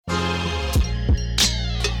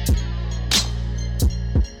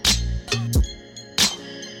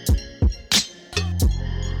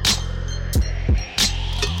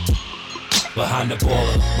behind the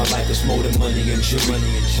baller. My life is more than money and jewelry.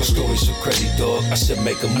 My story's so crazy, dog. I said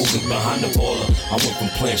make a movie behind the baller. I went from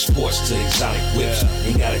playing sports to exotic whips.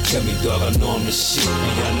 Ain't gotta tell me, dog. I know I'm the shit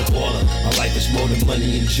behind the baller. My life is more than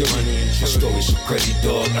money and jewelry. My story's so crazy,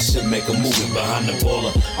 dog. I said make a movie behind the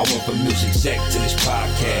baller. I went from music exec to this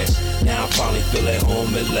podcast. Now I finally feel at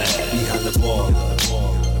home at last. Behind the baller.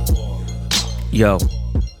 Yo,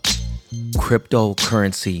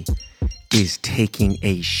 cryptocurrency is taking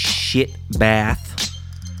a shit bath.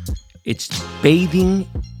 It's bathing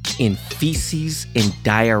in feces and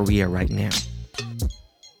diarrhea right now.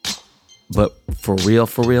 But for real,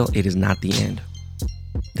 it is not the end.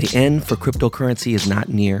 The end for cryptocurrency is not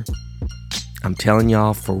near. I'm telling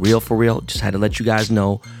y'all, for real, just had to let you guys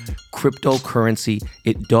know, cryptocurrency,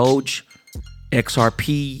 Doge,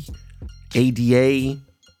 XRP, ADA,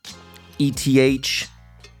 ETH,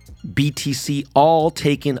 BTC, all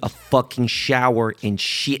taking a fucking shower in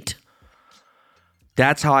shit.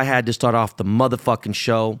 That's how I had to start off the motherfucking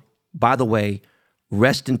show. By the way,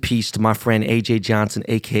 rest in peace to my friend AJ Johnson,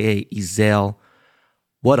 aka Ezel.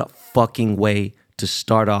 What a fucking way to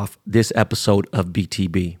start off this episode of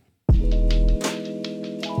BTB.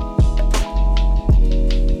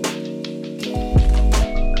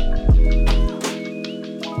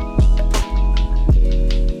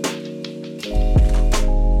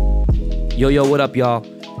 Yo, what up, y'all?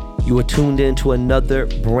 You are tuned in to another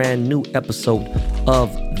brand new episode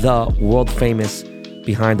of the world famous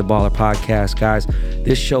Behind the Baller podcast. Guys,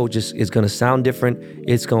 this show just is going to sound different.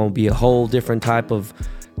 It's going to be a whole different type of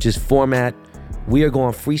just format. We are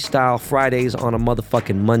going freestyle Fridays on a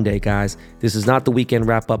motherfucking Monday, guys. This is not the weekend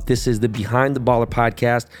wrap up. This is the Behind the Baller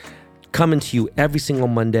podcast coming to you every single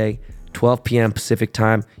Monday, 12 p.m. Pacific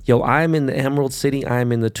time. Yo, I am in the Emerald City. I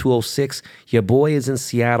am in the 206. Your boy is in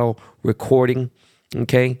Seattle recording,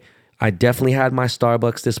 okay? I definitely had my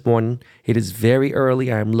Starbucks this morning. It is very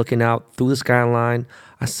early. I am looking out through the skyline.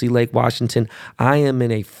 I see Lake Washington. I am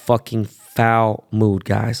in a fucking foul mood,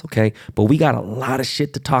 guys, okay? But we got a lot of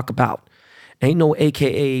shit to talk about. Ain't no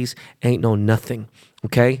AKAs, ain't no nothing,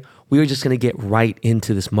 okay? We are just going to get right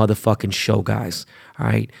into this motherfucking show, guys, all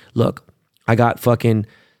right? Look, I got fucking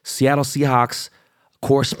Seattle Seahawks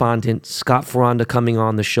correspondent Scott Ferranda coming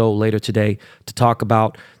on the show later today to talk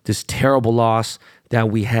about this terrible loss that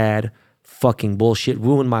we had. Fucking bullshit.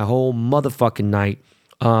 Ruined my whole motherfucking night.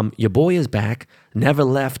 Your boy is back. Never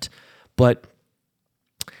left. But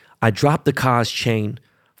I dropped the cause chain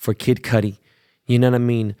for Kid Cudi. You know what I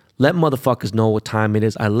mean? Let motherfuckers know what time it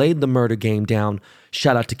is. I laid the murder game down.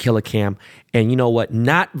 Shout out to Killer Cam. And you know what?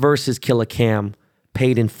 Not versus Killer Cam.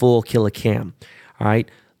 Paid in full Killer Cam. All right?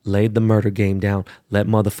 Laid the murder game down. Let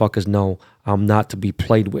motherfuckers know I'm not to be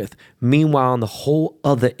played with. Meanwhile, on the whole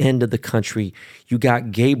other end of the country, you got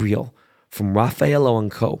Gabriel from Raffaello &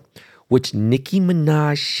 Co., which Nicki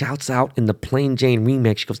Minaj shouts out in the Plain Jane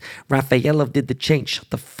remix. She goes, Raffaello did the change. Shut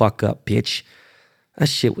the fuck up, bitch. That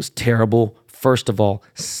shit was terrible, first of all.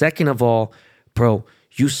 Second of all, bro,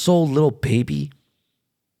 you sold Lil Baby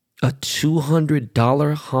a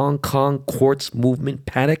 $200 Hong Kong quartz movement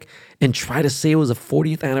Patek and try to say it was a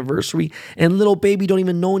 40th anniversary, and Lil Baby don't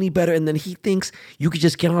even know any better, and then he thinks you could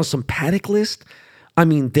just get on some Patek list? I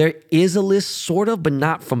mean, there is a list, sort of, but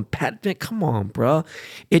not from Patek. Come on, bruh.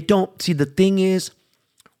 See, the thing is,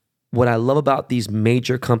 what I love about these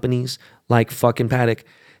major companies like fucking Patek,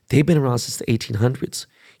 they've been around since the 1800s.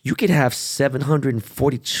 You could have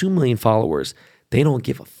 742 million followers. They don't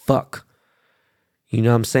give a fuck. You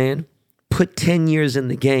know what I'm saying? Put 10 years in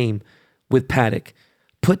the game with Patek.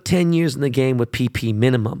 Put 10 years in the game with PP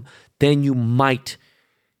minimum. Then you might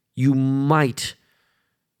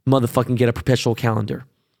motherfucking get a perpetual calendar.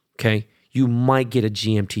 Okay? You might get a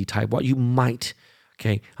GMT type watch. You might.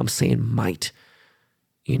 Okay? I'm saying might.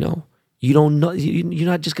 You know? You don't know. You're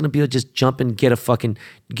not just going to be able to just jump and get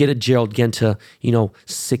a Gerald Genta,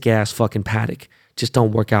 sick ass fucking Patek. Just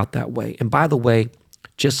don't work out that way. And by the way,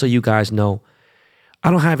 just so you guys know, I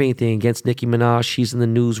don't have anything against Nicki Minaj. She's in the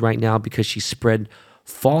news right now because she spread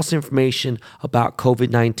false information about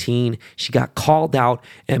COVID-19. She got called out,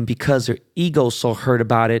 and because her ego's so hurt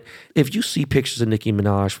about it, if you see pictures of Nicki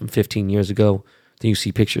Minaj from 15 years ago, then you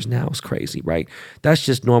see pictures now, it's crazy, right? That's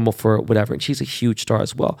just normal for whatever, and she's a huge star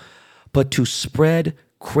as well. But to spread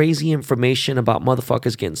crazy information about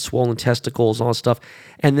motherfuckers getting swollen testicles and all that stuff,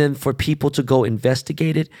 and then for people to go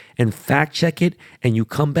investigate it and fact check it, and you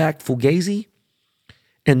come back fugazi,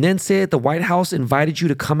 and then say that the White House invited you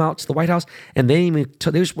to come out to the White House, and they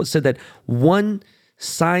just said that one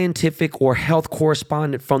scientific or health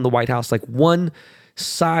correspondent from the White House, like one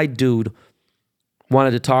side dude,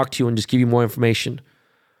 wanted to talk to you and just give you more information.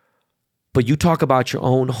 But you talk about your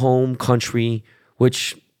own home country,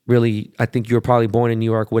 which really, I think you were probably born in New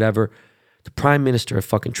York, whatever. The prime minister of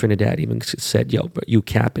fucking Trinidad even said, yo, but you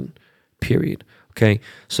capping, period. Okay?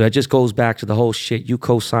 So that just goes back to the whole shit. You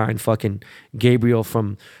co-signed fucking Gabriel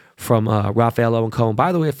from Raffaello & Co. And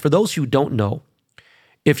by the way, for those who don't know,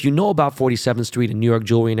 if you know about 47th Street and New York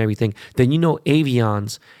jewelry and everything, then you know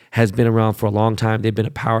Avions has been around for a long time. They've been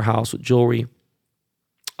a powerhouse with jewelry.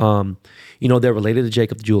 They're related to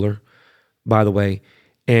Jacob the jeweler, by the way.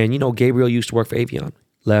 And, Gabriel used to work for Avion,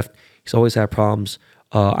 left. He's always had problems.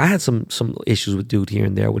 I had some issues with dude here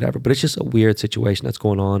and there, whatever, but it's just a weird situation that's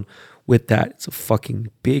going on with that. It's a fucking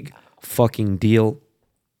big fucking deal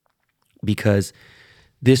because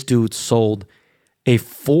this dude sold a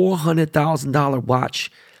 $400,000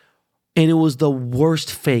 watch and it was the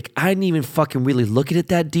worst fake. I didn't even fucking really look at it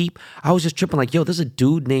that deep. I was just tripping like, yo, there's a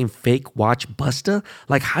dude named Fake Watch Buster.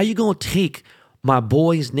 Like, how you gonna take my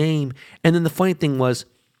boy's name? And then the funny thing was,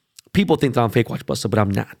 people think that I'm Fake Watch Buster, but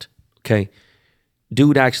I'm not, okay?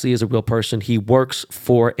 Dude actually is a real person. He works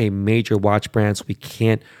for a major watch brand, so we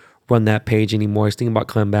can't run that page anymore. He's thinking about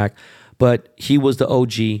coming back. But he was the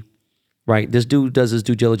OG, right? This dude does his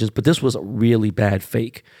due diligence, but this was a really bad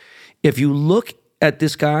fake. If you look at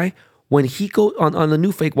this guy, when he goes on the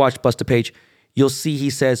new Fake Watch Buster page, you'll see he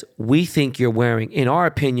says, we think you're wearing, in our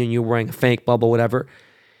opinion, you're wearing a fake bubble, whatever.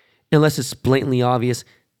 Unless it's blatantly obvious.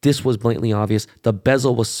 This was blatantly obvious. The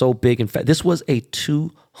bezel was so big and fat. This was a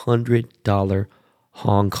 $200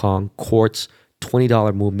 Hong Kong quartz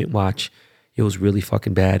 $20 movement watch. It was really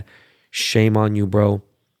fucking bad. Shame on you, bro.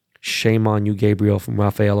 Shame on you, Gabriel from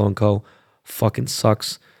Raffaello & Co. Fucking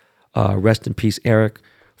sucks. Rest in peace, Eric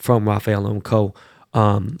from Raffaello & Co.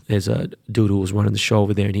 Is a dude who was running the show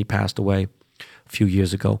over there, and he passed away a few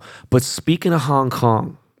years ago. But speaking of Hong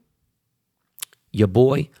Kong, your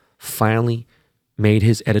boy finally made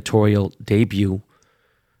his editorial debut.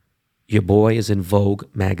 Your boy is in Vogue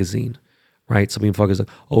magazine, right? Some motherfuckers like,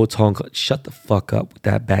 oh, it's Hong Kong. Shut the fuck up with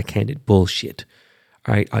that backhanded bullshit.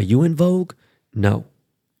 All right, are you in Vogue? No.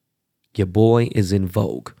 Your boy is in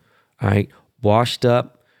Vogue, all right? Washed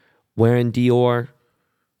up, wearing Dior,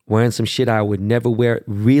 wearing some shit I would never wear,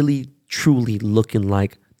 really, truly looking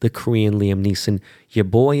like the Korean Liam Neeson. Your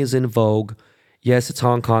boy is in Vogue. Yes, it's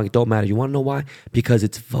Hong Kong. It don't matter. You want to know why? Because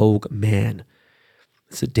it's Vogue Man.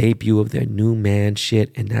 It's a debut of their new man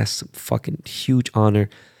shit, and that's some fucking huge honor.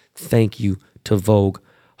 Thank you to Vogue,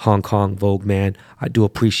 Hong Kong, Vogue Man. I do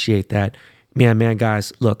appreciate that. Man,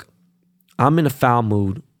 guys, look, I'm in a foul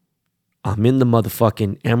mood. I'm in the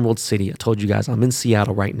motherfucking Emerald City. I told you guys, I'm in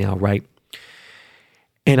Seattle right now, right?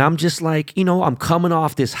 And I'm just like, I'm coming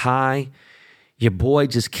off this high. Your boy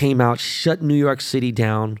just came out, shut New York City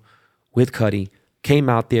down with Cudi. Came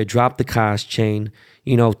out there, dropped the Kaz chain.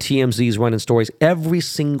 TMZ's running stories. Every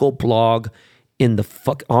single blog on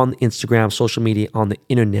Instagram, social media, on the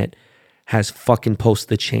internet has fucking posted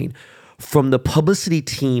the chain. From the publicity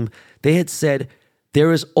team, they had said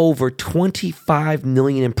there is over 25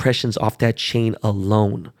 million impressions off that chain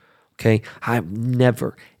alone. Okay? I've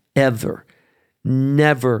never, ever,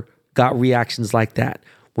 never got reactions like that.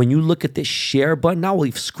 When you look at the share button, I will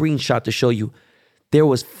leave screenshot to show you. There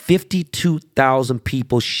was 52,000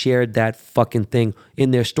 people shared that fucking thing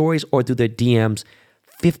in their stories or through their DMs.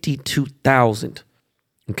 52,000.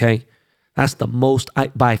 Okay? That's the most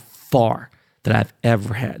by far that I've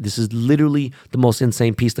ever had. This is literally the most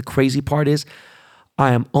insane piece. The crazy part is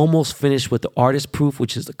I am almost finished with the artist proof,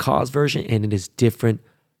 which is the Kaz version, and it is different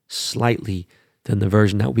slightly than the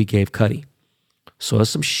version that we gave Cudi. So there's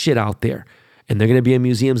some shit out there. And they're going to be in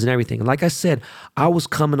museums and everything. And like I said, I was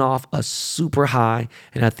coming off a super high.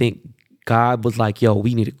 And I think God was like, yo,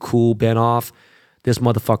 we need to cool Ben off. This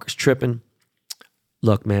motherfucker's tripping.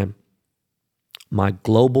 Look, man, my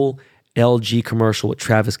global LG commercial with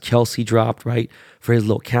Travis Kelce dropped, right? For his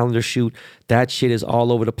little calendar shoot. That shit is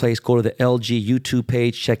all over the place. Go to the LG YouTube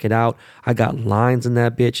page. Check it out. I got lines in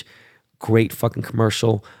that bitch. Great fucking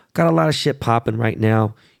commercial. Got a lot of shit popping right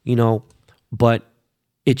now, but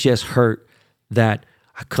it just hurt that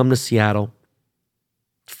I come to Seattle,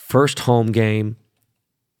 first home game,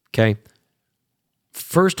 okay?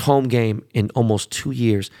 First home game in almost 2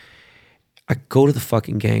 years. I go to the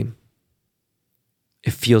fucking game.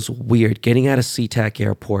 It feels weird. Getting out of SeaTac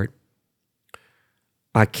Airport,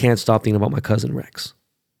 I can't stop thinking about my cousin Rex.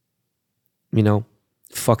 It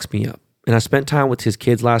fucks me up. And I spent time with his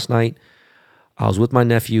kids last night. I was with my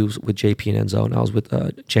nephews, with JP and Enzo, and I was with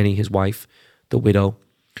Jenny, his wife, the widow.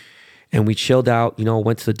 And we chilled out,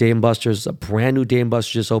 went to the Dave & Buster's. A brand new Dave &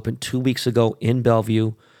 Buster's just opened 2 weeks ago in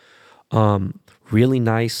Bellevue. Really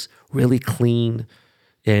nice, really clean.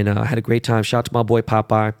 And I had a great time. Shout out to my boy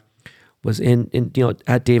Popeye. Was in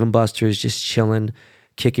at Dave and Buster's, just chilling,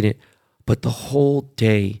 kicking it. But the whole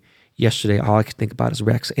day yesterday, all I could think about is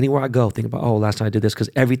Rex. Anywhere I go, think about, last time I did this, because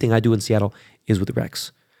everything I do in Seattle is with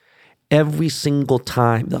Rex. Every single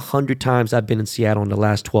time, the 100 times I've been in Seattle in the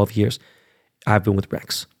last 12 years, I've been with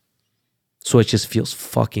Rex. So it just feels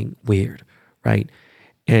fucking weird, right?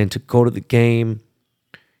 And to go to the game,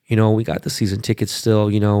 we got the season tickets still,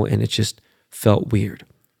 and it just felt weird.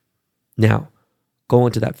 Now,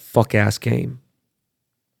 going to that fuck-ass game,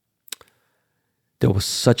 there was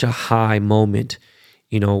such a high moment.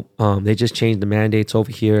 They just changed the mandates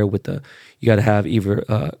over here with you got to have either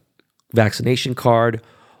a vaccination card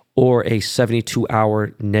or a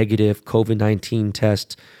 72-hour negative COVID-19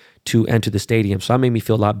 test to enter the stadium. So that made me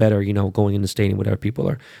feel a lot better, going in the stadium, whatever, people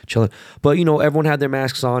are chilling. But, everyone had their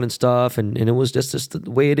masks on and stuff, and it was just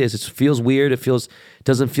the way it is. It feels weird. It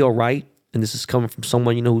doesn't feel right. And this is coming from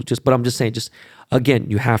someone, but I'm just saying, again,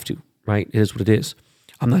 you have to, right? It is what it is.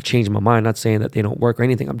 I'm not changing my mind, not saying that they don't work or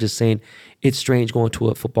anything. I'm just saying it's strange going to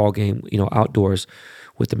a football game, outdoors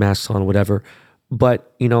with the masks on or whatever.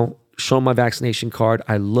 But, showing my vaccination card,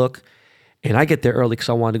 I look, and I get there early because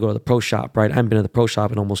I wanted to go to the pro shop, right? I haven't been to the pro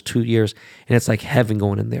shop in almost 2 years, and it's like heaven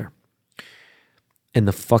going in there. And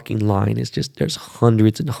the fucking line is there's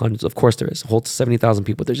hundreds and hundreds. Of course there is. Holds 70,000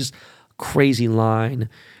 people. There's just crazy line.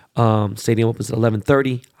 Stadium opens at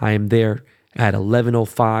 11:30. I am there at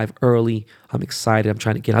 11:05 early. I'm excited. I'm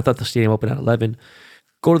trying to get. I thought the stadium opened at 11.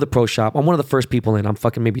 Go to the pro shop. I'm one of the first people in. I'm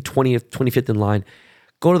fucking maybe 20th, 25th in line.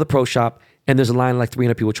 Go to the pro shop, and there's a line of like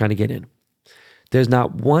 300 people trying to get in. There's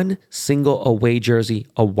not one single away jersey,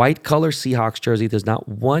 a white color Seahawks jersey. There's not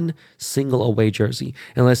one single away jersey,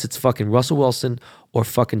 unless it's fucking Russell Wilson or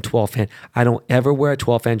fucking 12 fan. I don't ever wear a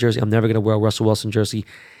 12 fan jersey. I'm never going to wear a Russell Wilson jersey.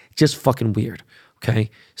 Just fucking weird.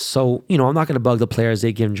 Okay. So, I'm not going to bug the players.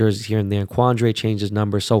 They give them jerseys here and there. And Quandre changed his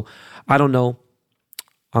number. So I don't know.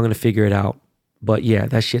 I'm going to figure it out. But yeah,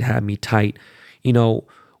 that shit had me tight.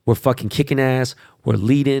 We're fucking kicking ass. We're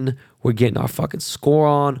leading. We're getting our fucking score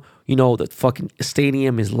on. The fucking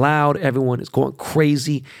stadium is loud. Everyone is going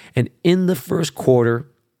crazy. And in the first quarter,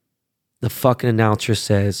 the fucking announcer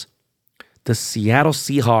says, the Seattle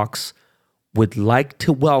Seahawks would like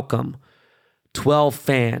to welcome 12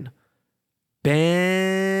 fan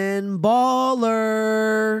Ben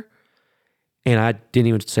Baller. And I didn't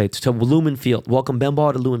even say it. To Lumen Field. Welcome Ben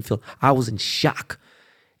Baller to Lumen Field. I was in shock.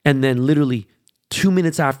 And then literally 2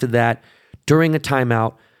 minutes after that, during a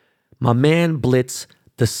timeout, my man Blitz,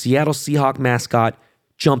 the Seattle Seahawk mascot,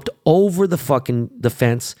 jumped over the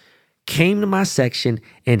fence, came to my section,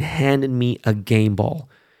 and handed me a game ball.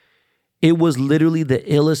 It was literally the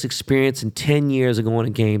illest experience in 10 years of going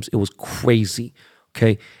to games. It was crazy,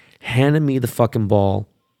 okay? Handed me the fucking ball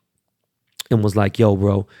and was like, yo,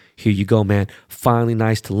 bro, here you go, man. Finally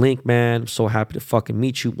nice to link, man. I'm so happy to fucking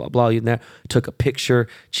meet you, blah, blah. You there. Took a picture,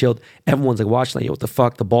 chilled. Everyone's like watching, like, yo, what the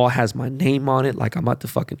fuck? The ball has my name on it. Like, I'm about to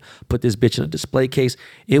fucking put this bitch in a display case.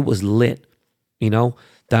 It was lit,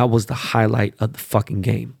 That was the highlight of the fucking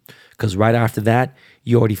game. Because right after that,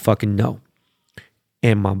 you already fucking know.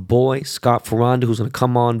 And my boy, Scott Ferranda, who's going to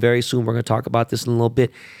come on very soon, we're going to talk about this in a little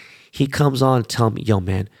bit. He comes on and tell me, yo,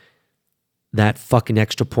 man, that fucking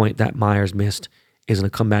extra point that Myers missed is going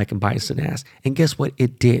to come back and bite us in the ass. And guess what?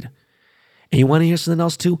 It did. And you want to hear something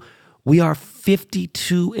else too? We are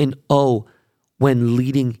 52-0 when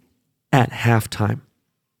leading at halftime.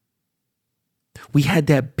 We had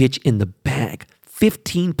that bitch in the bag.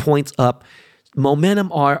 15 points up.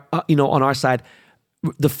 Momentum are, on our side.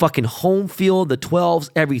 The fucking home field, the 12s,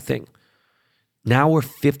 everything. Now we're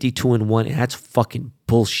 52-1, and that's fucking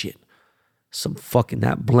bullshit.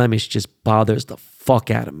 That blemish just bothers the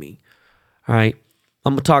fuck out of me. All right?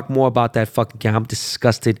 I'm going to talk more about that fucking game. I'm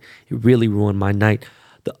disgusted. It really ruined my night.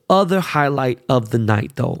 The other highlight of the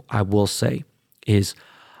night, though, I will say, is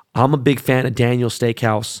I'm a big fan of Daniel's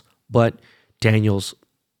Steakhouse, but Daniel's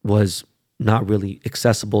was not really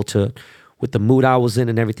accessible with the mood I was in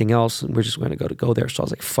and everything else, and we're just going to go there. So I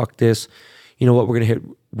was like, fuck this. You know what? We're going to hit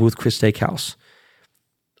Ruth Chris Steakhouse.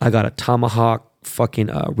 I got a tomahawk fucking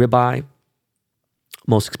ribeye.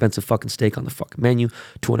 Most expensive fucking steak on the fucking menu.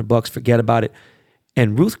 $200, forget about it.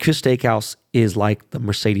 And Ruth Chris Steakhouse is like the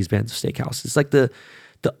Mercedes-Benz of steakhouses. It's like the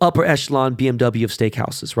upper echelon BMW of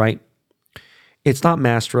steakhouses, right? It's not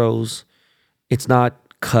Mastro's. It's not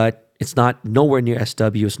Cut. It's not nowhere near SW.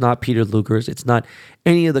 It's not Peter Luger's. It's not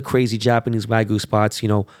any of the crazy Japanese Wagyu spots,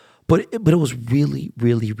 But it was really,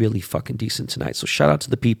 really, really fucking decent tonight. So shout out to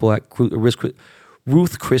the people at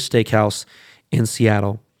Ruth Chris Steakhouse in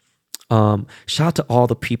Seattle. Shout out to all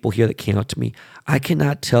the people here that came out to me. I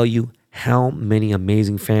cannot tell you how many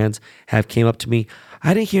amazing fans have came up to me.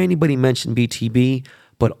 I didn't hear anybody mention BTB,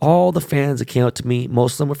 but all the fans that came up to me,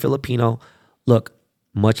 most of them were Filipino. Look,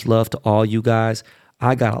 much love to all you guys.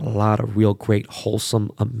 I got a lot of real great,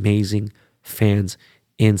 wholesome, amazing fans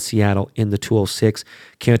in Seattle in the 206.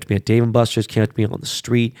 Came up to me at Dave & Buster's, came up to me on the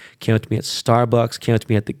street, came up to me at Starbucks, came up to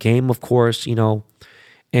me at the game, of course, you know.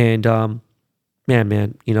 And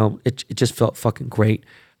man, you know, it just felt fucking great.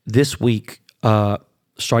 This week,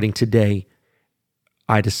 starting today,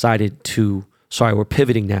 I decided to, we're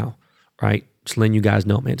pivoting now, right? Just letting you guys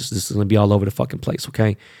know, man, this is going to be all over the fucking place,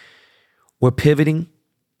 okay? We're pivoting.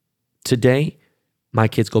 Today, my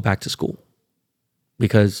kids go back to school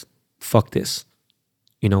because fuck this.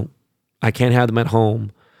 You know, I can't have them at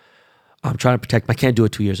home. I'm trying to protect them. I can't do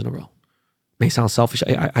it 2 years in a row. May sound selfish.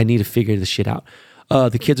 I need to figure this shit out.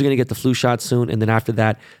 The kids are going to get the flu shot soon. And then after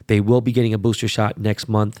that, they will be getting a booster shot next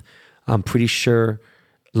month. I'm pretty sure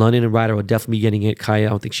London and Ryder will definitely be getting it. Kaya, I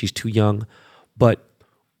don't think she's too young. But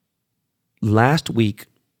last week,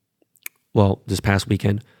 well, this past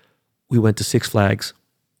weekend, we went to Six Flags,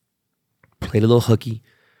 played a little hooky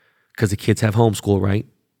because the kids have homeschool, right?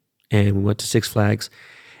 And we went to Six Flags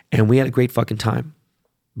and we had a great fucking time.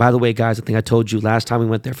 By the way, guys, I think I told you last time we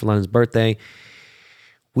went there for London's birthday,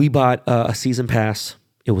 we bought a season pass.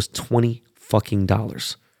 It was $20 fucking.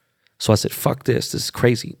 So I said, fuck this. This is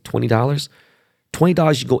crazy. $20?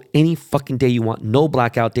 $20, you go any fucking day you want. No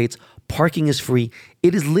blackout dates. Parking is free.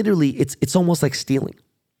 It is literally, it's almost like stealing.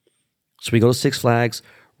 So we go to Six Flags,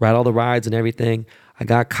 ride all the rides and everything. I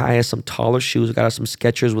got Kaya some taller shoes. I got her some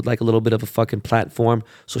Skechers with like a little bit of a fucking platform.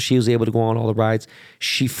 So she was able to go on all the rides.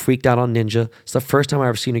 She freaked out on Ninja. It's the first time I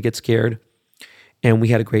ever seen her get scared. And we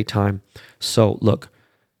had a great time. So look,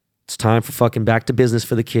 it's time for fucking back to business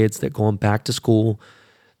for the kids. They're going back to school.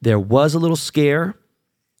 There was a little scare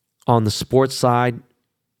on the sports side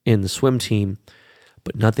in the swim team,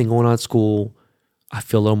 but nothing going on at school. I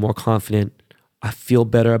feel a little more confident. I feel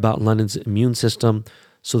better about London's immune system.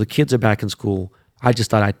 So the kids are back in school. I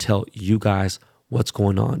just thought I'd tell you guys what's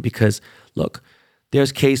going on because, look,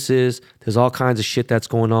 there's cases. There's all kinds of shit that's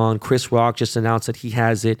going on. Chris Rock just announced that he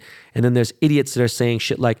has it. And then there's idiots that are saying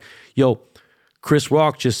shit like, yo, Chris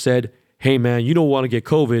Rock just said, hey, man, you don't want to get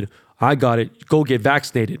COVID. I got it. Go get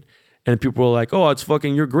vaccinated. And people were like, oh, it's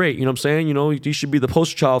fucking, you're great. You know what I'm saying? You know, you should be the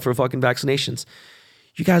poster child for fucking vaccinations.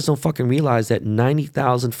 You guys don't fucking realize that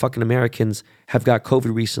 90,000 fucking Americans have got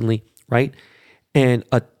COVID recently, right? And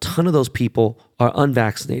a ton of those people are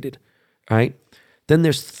unvaccinated, right? Then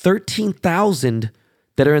there's 13,000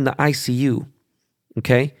 that are in the ICU,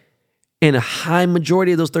 okay? And a high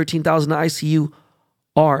majority of those 13,000 in the ICU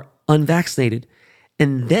are unvaccinated.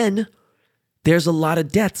 And then there's a lot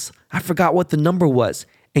of deaths. I forgot what the number was.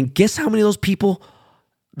 And guess how many of those people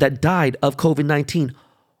that died of COVID-19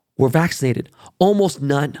 were vaccinated? Almost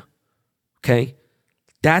none, okay?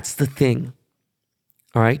 That's the thing,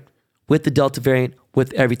 all right? With the Delta variant,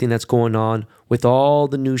 with everything that's going on, with all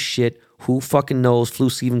the new shit, who fucking knows? Flu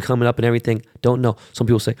season coming up and everything. Don't know. Some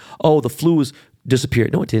people say, oh, the flu has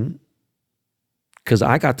disappeared. No, it didn't. Because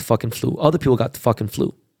I got the fucking flu. Other people got the fucking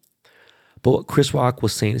flu. But what Chris Rock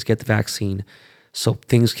was saying is get the vaccine so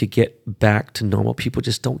things could get back to normal. People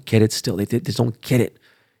just don't get it still. They just don't get it.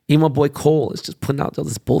 Even my boy Cole is just putting out all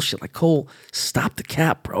this bullshit. Like, Cole, stop the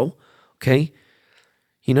cap, bro. Okay?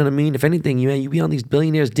 You know what I mean? If anything, you be on these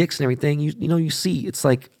billionaires' dicks and everything, you see. It's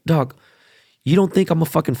like, dog, you don't think I'm a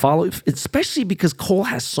fucking follow? Especially because Cole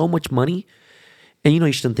has so much money. And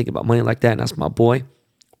you shouldn't think about money like that, and that's my boy.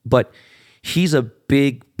 But he's a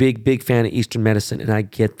big, big, big fan of Eastern medicine, and I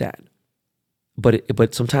get that.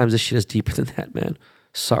 But sometimes this shit is deeper than that, man.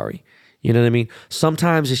 Sorry. You know what I mean?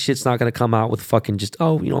 Sometimes this shit's not going to come out with fucking just,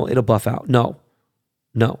 it'll buff out. No.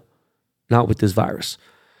 Not with this virus.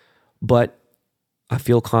 But I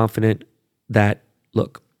feel confident that,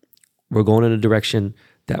 look, we're going in a direction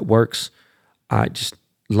that works.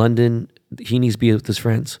 London, he needs to be with his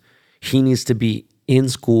friends. He needs to be in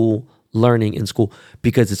school, learning in school,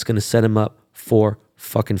 because it's going to set him up for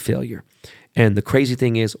fucking failure. And the crazy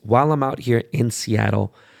thing is, while I'm out here in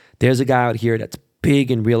Seattle, there's a guy out here that's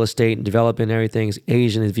big in real estate and developing everything. He's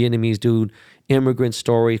Asian, he's Vietnamese dude, immigrant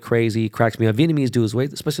story, crazy, cracks me up. Vietnamese dudes,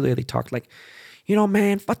 especially the way they talk like,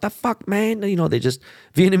 man, what the fuck, man?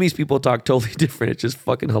 Vietnamese people talk totally different. It's just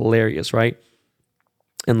fucking hilarious, right?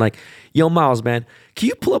 And like, yo, Miles, man, can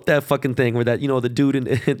you pull up that fucking thing where that, the dude and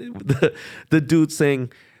the dude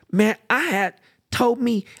saying, man, I had told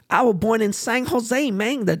me I was born in San Jose,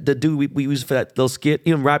 man. The dude we used for that little skit,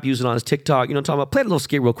 even Rap using on his TikTok, you know what I'm talking about? Play a little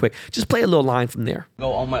skit real quick. Just play a little line from there.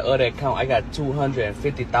 Go on my other account. I got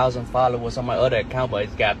 250,000 followers on my other account, but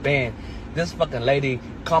it got banned. This fucking lady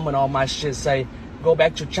comment on my shit say, go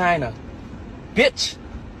back to China. Bitch,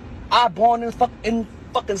 I born in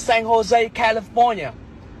fucking San Jose, California.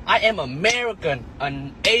 I am American,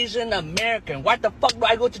 an Asian American. What the fuck do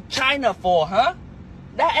I go to China for, huh?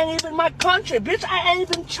 That ain't even my country, bitch. I ain't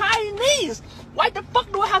even Chinese. Why the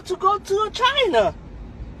fuck do I have to go to China?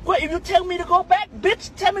 Well, if you tell me to go back,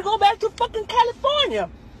 bitch, tell me to go back to fucking California.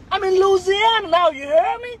 I'm in Louisiana now, you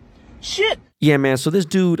hear me? Shit. Yeah, man. So this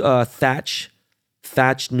dude, Thatch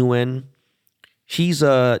Nguyen, he's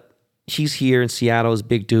here in Seattle. He's a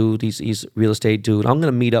big dude. He's a real estate dude. I'm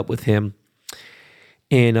gonna meet up with him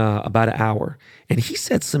in about an hour. And he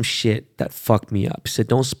said some shit that fucked me up. He said,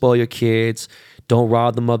 don't spoil your kids. Don't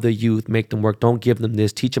rob them of their youth. Make them work. Don't give them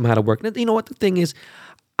this. Teach them how to work. And you know what? The thing is,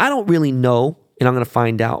 I don't really know, and I'm going to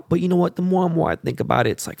find out. But you know what? The more and more I think about it,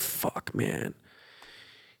 it's like, fuck, man.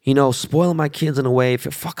 You know, spoiling my kids in a way, if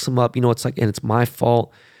it fucks them up, you know, it's like, and it's my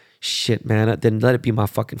fault. Shit, man. Then let it be my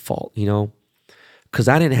fucking fault, you know? Because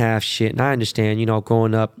I didn't have shit. And I understand, you know,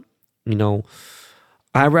 growing up, you know,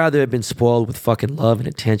 I'd rather have been spoiled with fucking love and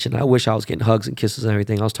attention. I wish I was getting hugs and kisses and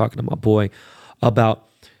everything. I was talking to my boy about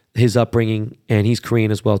his upbringing, and he's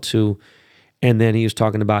Korean as well too. And then he was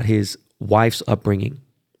talking about his wife's upbringing.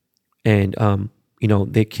 And, you know,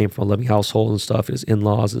 they came from a loving household and stuff, his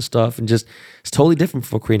in-laws and stuff, and just, it's totally different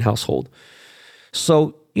from a Korean household.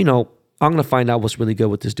 So, you know, I'm going to find out what's really good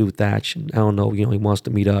with this dude, Thatch. And I don't know, you know, he wants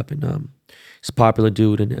to meet up, and he's a popular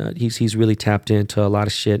dude, and he's really tapped into a lot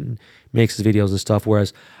of shit and makes his videos and stuff,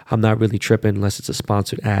 whereas I'm not really tripping unless it's a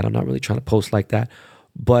sponsored ad. I'm not really trying to post like that.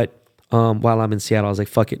 But while I'm in Seattle, I was like,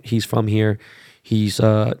 fuck it. He's from here. He's,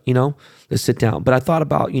 you know, let's sit down. But I thought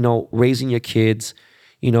about, you know, raising your kids,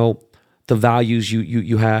 you know, the values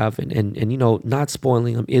you have, and you know, not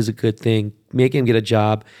spoiling them is a good thing. Making them get a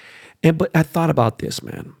job. But I thought about this,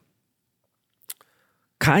 man.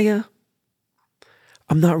 Kaya,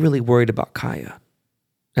 I'm not really worried about Kaya.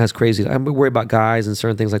 That's crazy. I'm worried about guys and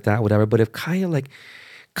certain things like that, whatever. But if Kaya's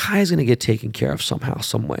going to get taken care of somehow,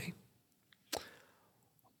 some way.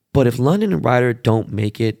 But if London and Ryder don't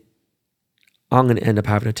make it, I'm going to end up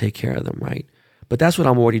having to take care of them, right? But that's what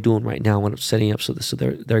I'm already doing right now when I'm setting up so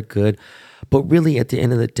they're good. But really, at the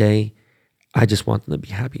end of the day, I just want them to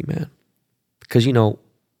be happy, man. Because, you know,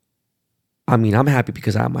 I mean, I'm happy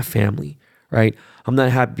because I have my family, right? I'm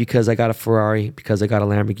not happy because I got a Ferrari, because I got a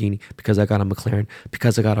Lamborghini, because I got a McLaren,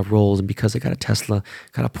 because I got a Rolls, and because I got a Tesla,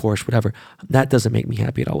 got a Porsche, whatever. That doesn't make me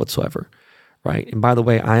happy at all whatsoever, right? And by the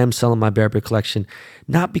way, I am selling my Bear Bear collection,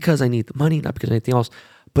 not because I need the money, not because of anything else,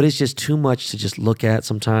 but it's just too much to just look at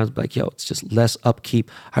sometimes. Like, yo, it's just less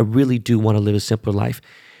upkeep. I really do want to live a simpler life.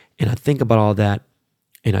 And I think about all that,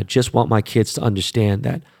 and I just want my kids to understand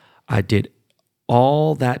that I did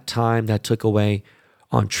all that time that took away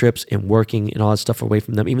on trips and working and all that stuff away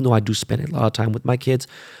from them, even though I do spend a lot of time with my kids.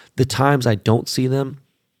 The times I don't see them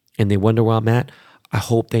and they wonder where I'm at, I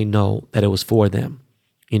hope they know that it was for them,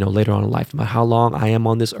 you know, later on in life. No matter how long I am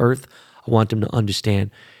on this earth, I want them to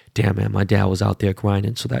understand, damn, man, my dad was out there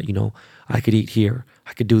grinding so that, you know, I could eat here,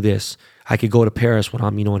 I could do this, I could go to Paris when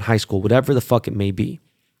I'm, you know, in high school, whatever the fuck it may be,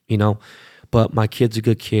 you know. But my kids are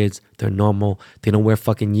good kids. They're normal. They don't wear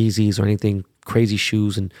fucking Yeezys or anything crazy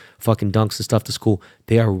shoes and fucking dunks and stuff to school.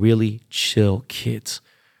 They are really chill kids,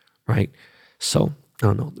 right? So, I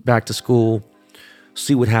don't know, back to school,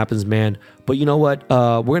 see what happens, man. But you know what?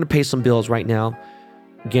 We're going to pay some bills right now,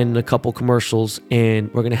 getting a couple commercials,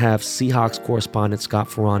 and we're going to have Seahawks correspondent Scott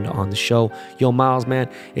Ferranda on the show. Yo, Miles, man,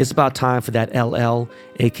 it's about time for that LL,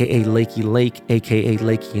 a.k.a. Lakey Lake, a.k.a.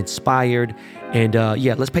 Lakey Inspired. And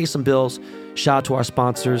yeah, let's pay some bills. Shout out to our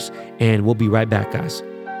sponsors, and we'll be right back, guys.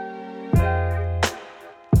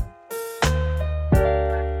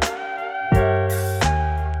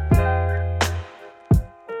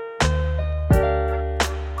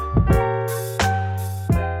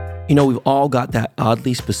 You know, we've all got that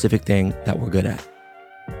oddly specific thing that we're good at,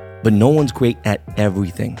 but no one's great at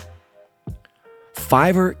everything.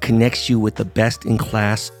 Fiverr connects you with the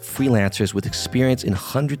best-in-class freelancers with experience in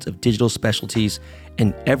hundreds of digital specialties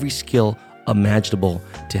and every skill imaginable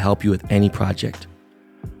to help you with any project.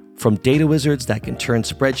 From data wizards that can turn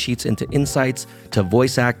spreadsheets into insights to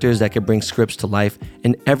voice actors that can bring scripts to life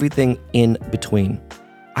and everything in between.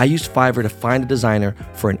 I used Fiverr to find a designer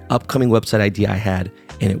for an upcoming website idea I had,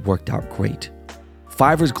 and it worked out great.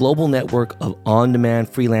 Fiverr's global network of on-demand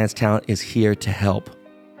freelance talent is here to help.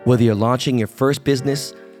 Whether you're launching your first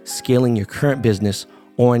business, scaling your current business,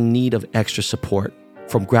 or in need of extra support.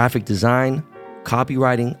 From graphic design,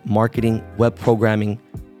 copywriting, marketing, web programming,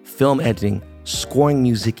 film editing, scoring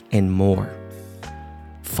music, and more.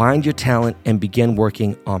 Find your talent and begin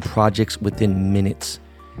working on projects within minutes.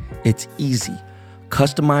 It's easy.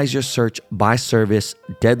 Customize your search by service,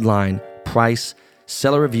 deadline, price,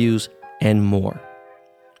 seller reviews, and more.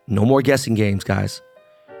 No more guessing games, guys.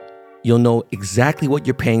 You'll know exactly what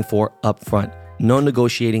you're paying for upfront. No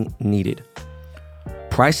negotiating needed.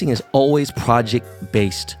 Pricing is always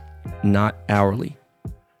project-based, not hourly.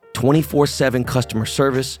 24/7 customer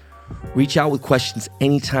service. Reach out with questions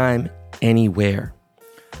anytime, anywhere.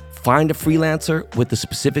 Find a freelancer with the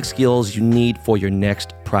specific skills you need for your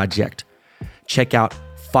next project. Check out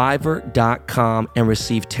Fiverr.com and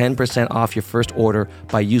receive 10% off your first order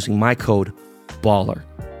by using my code BALLER.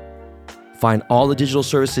 Find all the digital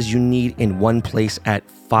services you need in one place at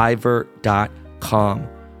Fiverr.com.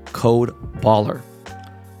 Code BALLER.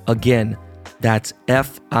 Again, that's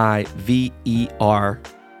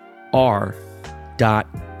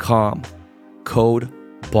FIVERR.com. Code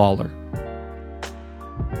BALLER.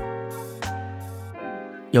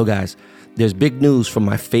 Yo guys, there's big news from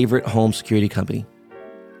my favorite home security company.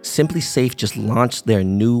 SimpliSafe just launched their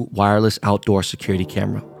new wireless outdoor security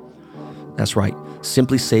camera. That's right,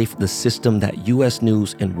 SimpliSafe, the system that US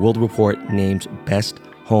News and World Report names Best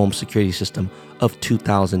Home Security System of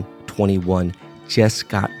 2021, just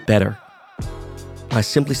got better. My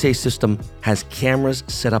SimpliSafe system has cameras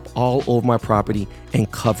set up all over my property and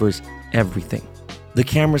covers everything. The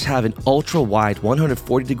cameras have an ultra-wide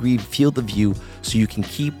 140-degree field of view so you can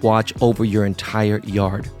keep watch over your entire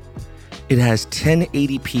yard. It has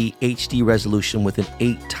 1080p HD resolution with an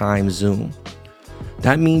 8x zoom.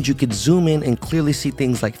 That means you could zoom in and clearly see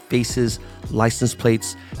things like faces, license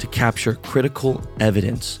plates to capture critical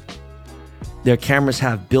evidence. Their cameras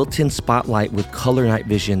have built-in spotlight with color night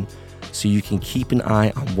vision so you can keep an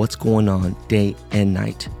eye on what's going on day and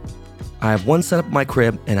night. I have one set up in my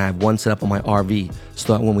crib and I have one set up on my RV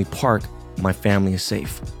so that when we park, my family is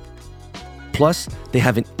safe. Plus, they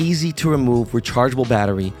have an easy to remove rechargeable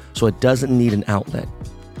battery so it doesn't need an outlet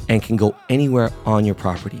and can go anywhere on your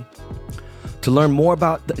property. To learn more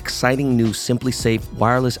about the exciting new SimpliSafe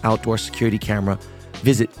wireless outdoor security camera,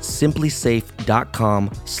 visit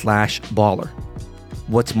simplisafe.com/baller.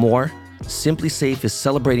 What's more, SimpliSafe is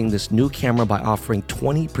celebrating this new camera by offering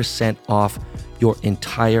 20% off your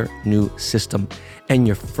entire new system and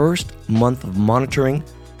your first month of monitoring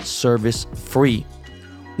service free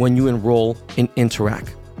when you enroll in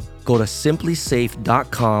Interact. Go to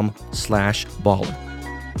simplisafe.com/baller.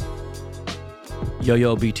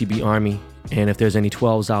 Yo, BTB Army. And if there's any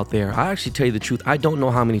 12s out there, I actually tell you the truth, I don't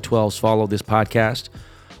know how many 12s follow this podcast,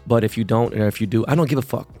 but if you don't, or if you do, I don't give a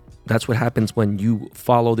fuck. That's what happens when you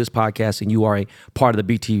follow this podcast and you are a part of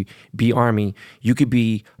the BTB Army. You could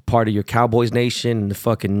be part of your Cowboys Nation and the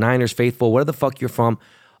fucking Niners faithful, whatever the fuck you're from.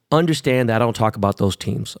 Understand that I don't talk about those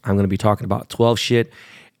teams. I'm going to be talking about 12 shit.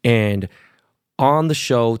 And on the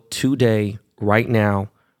show today, right now,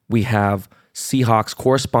 we have Seahawks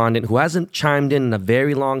correspondent who hasn't chimed in a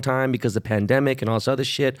very long time because of the pandemic and all this other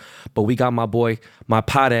shit. But we got my boy, my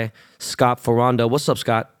pade, Scott Ferrando. What's up,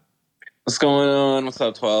 Scott? What's going on? What's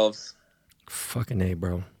up, 12s? Fucking A,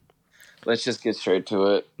 bro. Let's just get straight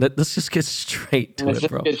to it. Let's just get straight to it,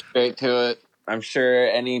 bro. Get straight to it. I'm sure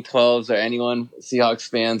any 12s or anyone, Seahawks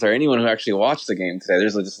fans, or anyone who actually watched the game today,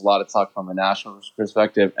 there's just a lot of talk from a national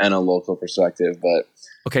perspective and a local perspective. But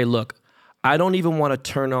okay, look, I don't even want to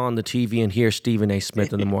turn on the TV and hear Stephen A.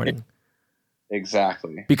 Smith in the morning.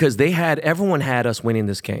 Exactly. Because everyone had us winning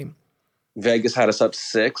this game. Vegas had us up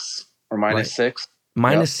 6 or minus 6.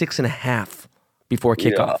 Minus 6.5 before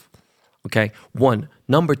kickoff. Yeah. Okay, one.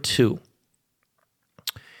 Number two,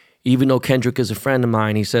 even though Kendrick is a friend of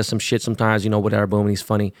mine, he says some shit sometimes, whatever, boom, and he's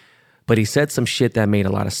funny. But he said some shit that made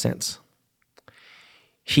a lot of sense.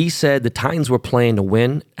 He said the Titans were playing to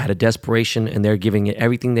win out of desperation and they're giving it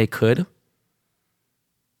everything they could.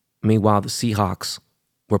 Meanwhile, the Seahawks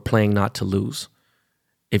were playing not to lose.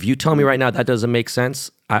 If you tell me right now that doesn't make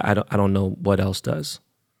sense, I don't know what else does.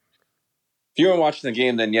 If you were watching the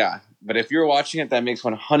game, then yeah. But if you're watching it, that makes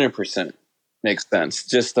 100% makes sense.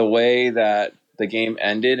 Just the way that the game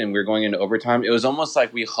ended and we're going into overtime, it was almost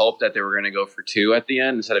like we hoped that they were going to go for 2 at the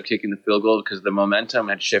end instead of kicking the field goal because the momentum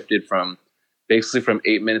had shifted from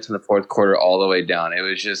 8 minutes in the fourth quarter all the way down. It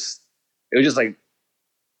was just like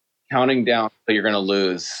counting down that you're going to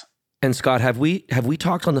lose. And Scott, have we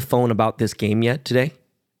talked on the phone about this game yet today?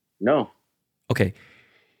 No. Okay.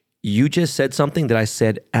 You just said something that I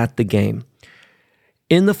said at the game.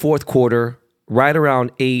 In the fourth quarter, right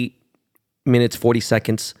around 8 minutes, 40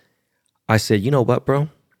 seconds, I said, you know what, bro?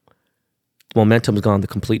 Momentum's gone the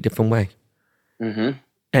complete different way. Mm-hmm.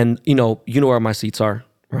 And you know where my seats are,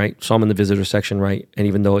 right? So I'm in the visitor section, right? And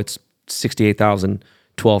even though it's 68,000,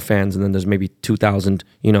 12 fans, and then there's maybe 2,000,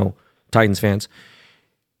 Titans fans,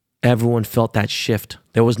 everyone felt that shift.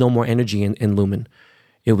 There was no more energy in Lumen.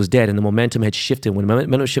 It was dead, and the momentum had shifted. When the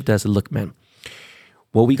momentum shifted, I said, look, man,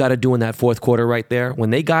 what we got to do in that fourth quarter right there,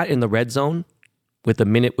 when they got in the red zone with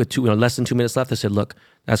less than 2 minutes left, I said, look,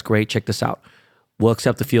 that's great. Check this out. We'll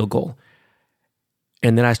accept the field goal.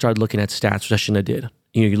 And then I started looking at stats, which I shouldn't have did.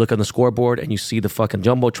 You look on the scoreboard and you see the fucking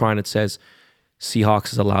Jumbotron. It says Seahawks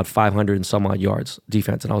has allowed 500 and some odd yards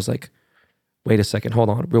defense. And I was like, wait a second, hold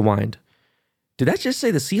on, rewind. Did that just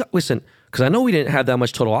say the Seahawks? Listen, because I know we didn't have that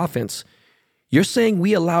much total offense. You're saying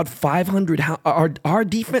we allowed 500, our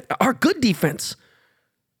defense, our good defense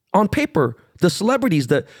on paper, the celebrities,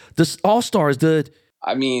 the all-stars,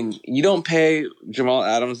 I mean, you don't pay Jamal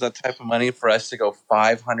Adams that type of money for us to go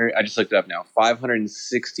 500. I just looked it up now.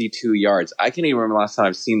 562 yards. I can't even remember the last time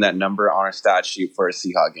I've seen that number on a stat sheet for a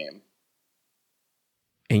Seahawks game.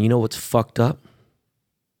 And you know what's fucked up?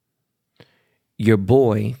 Your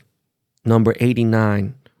boy, number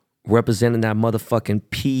 89, representing that motherfucking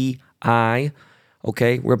P.I.,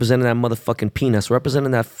 okay? Representing that motherfucking penis,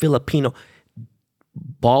 representing that Filipino.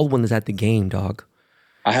 Baldwin is at the game, dog.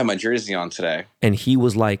 I had my jersey on today. And he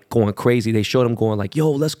was like going crazy. They showed him going like,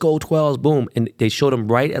 yo, let's go 12s, boom. And they showed him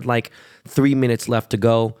right at like 3 minutes left to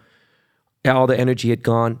go. All the energy had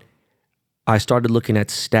gone. I started looking at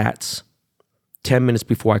stats 10 minutes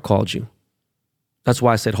before I called you. That's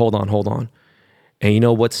why I said, hold on. And you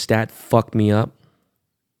know what stat fucked me up?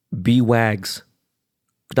 B-Wags.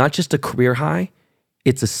 Not just a career high,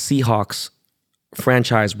 it's a Seahawks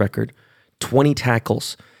franchise record. 20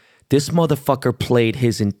 tackles. This motherfucker played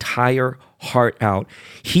his entire heart out.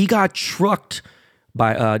 He got trucked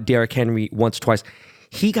by Derrick Henry once, twice.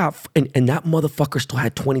 He got, and that motherfucker still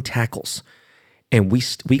had 20 tackles. And we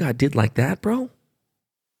did like that, bro?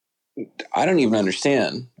 I don't even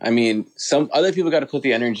understand. I mean, some other people got to put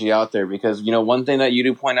the energy out there because, one thing that you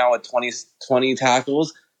do point out with 20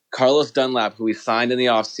 tackles, Carlos Dunlap, who we signed in the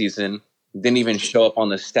offseason, didn't even show up on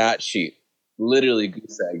the stat sheet. Literally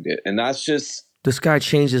goose-egged it. And that's just... This guy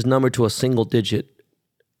changed his number to a single digit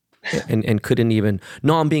and couldn't even...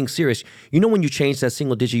 No, I'm being serious. When you change that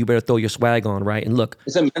single digit, you better throw your swag on, right? And look...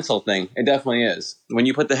 It's a mental thing. It definitely is. When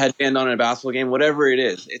you put the headband on in a basketball game, whatever it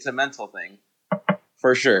is, it's a mental thing.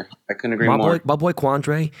 For sure. I couldn't agree more. My boy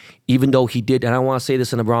Quandre, even though he did, and I don't want to say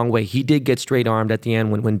this in the wrong way, he did get straight-armed at the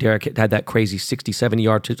end when Derek had that crazy 60,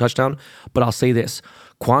 70-yard touchdown. But I'll say this.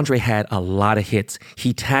 Quandre had a lot of hits.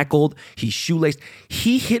 He tackled, he shoelaced,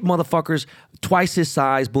 he hit motherfuckers twice his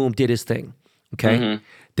size, boom, did his thing, okay? Mm-hmm.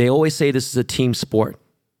 They always say this is a team sport,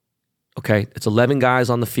 okay? It's 11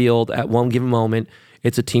 guys on the field at one given moment.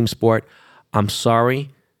 It's a team sport. I'm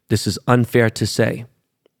sorry, this is unfair to say.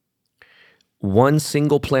 One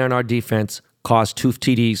single player on our defense caused 2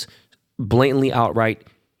 TDs blatantly outright.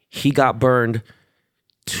 He got burned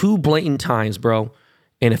 2 blatant times, bro.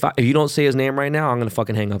 And if you don't say his name right now, I'm going to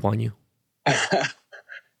fucking hang up on you.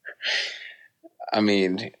 I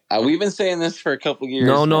mean, we've been saying this for a couple years.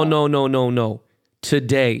 No.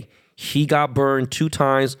 Today, he got burned 2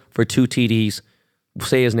 times for 2 TDs.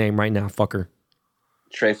 Say his name right now, fucker.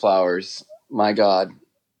 Trey Flowers. My God.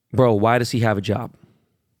 Bro, why does he have a job?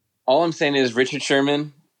 All I'm saying is, Richard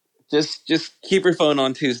Sherman, just keep your phone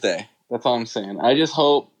on Tuesday. That's all I'm saying. I just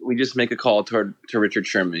hope we just make a call to Richard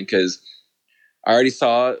Sherman because I already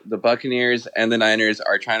saw the Buccaneers and the Niners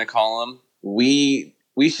are trying to call him. We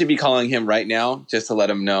should be calling him right now just to let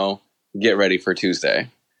him know, get ready for Tuesday.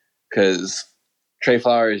 Because Trey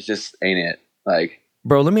Flowers just ain't it.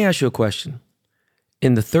 Bro, let me ask you a question.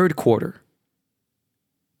 In the third quarter,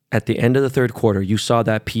 at the end of the third quarter, you saw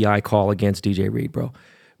that PI call against DJ Reed, bro.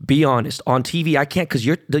 Be honest. On TV, I can't because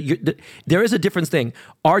there is a difference thing.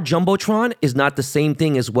 Our Jumbotron is not the same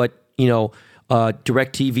thing as what,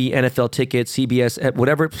 DirecTV, NFL Tickets, CBS,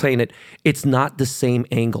 whatever playing it. It's not the same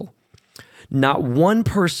angle. Not one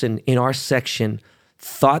person in our section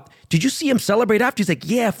thought, did you see him celebrate after? He's like,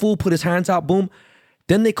 yeah, fool, put his hands out, boom.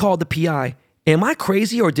 Then they called the PI. Am I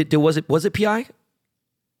crazy or was it PI?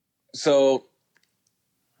 So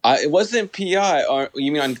it wasn't PI. Or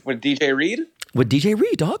you mean with DJ Reed? With DJ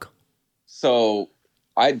Reed, dog. So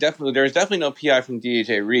there's definitely no PI from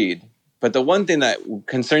DJ Reed. But the one thing that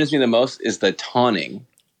concerns me the most is the taunting.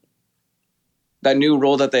 That new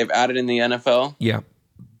rule that they've added in the NFL. Yeah.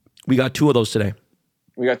 We got 2 of those today.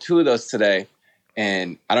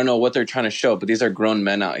 And I don't know what they're trying to show, but these are grown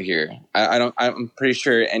men out here. I'm pretty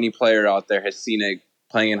sure any player out there has seen a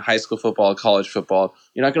playing in high school football, college football.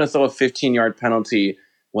 You're not going to throw a 15-yard penalty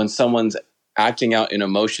when someone's acting out in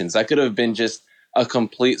emotions. That could have been just a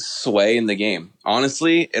complete sway in the game.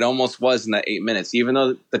 Honestly, it almost was in that 8 minutes. Even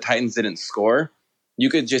though the Titans didn't score, you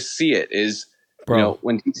could just see it. Bro,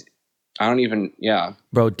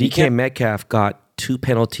 Bro, DK Metcalf got 2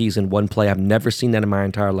 penalties in one play. I've never seen that in my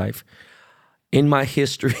entire life. In my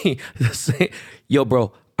history, yo,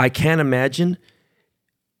 bro, I can't imagine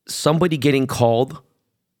somebody getting called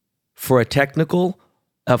for a technical,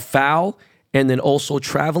 a foul, and then also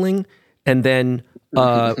traveling, and then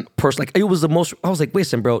person, like, it was the most, I was like, wait a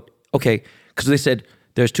second, bro, okay, because they said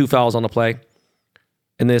there's 2 fouls on the play,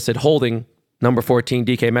 and they said holding number 14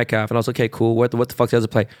 DK Metcalf, and I was like, okay, cool, what the fuck does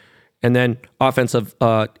it play? And then offensive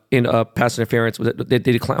in pass interference, they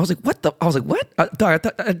declined. I was like, what?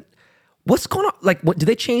 What's going on? Like, did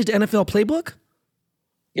they change the NFL playbook?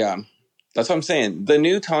 Yeah, that's what I'm saying. The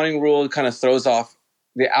new taunting rule kind of throws off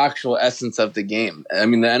the actual essence of the game. I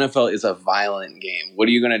mean, the NFL is a violent game. What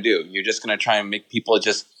are you going to do? You're just going to try and make people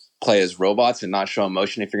just play as robots and not show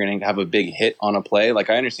emotion if you're going to have a big hit on a play?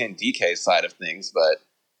 Like, I understand DK's side of things, but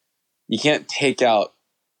you can't take out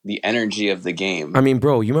the energy of the game. I mean,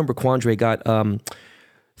 bro, you remember Quandre got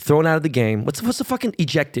thrown out of the game. What's the fucking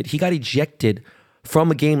ejected? He got ejected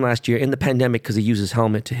from a game last year in the pandemic because he used his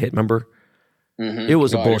helmet to hit, remember? Mm-hmm. It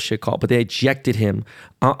was a bullshit call, but they ejected him.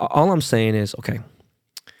 All I'm saying is, okay,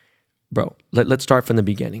 bro, let's start from the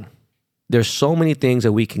beginning. There's so many things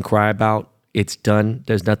that we can cry about. It's done.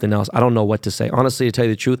 There's nothing else. I don't know what to say. Honestly, to tell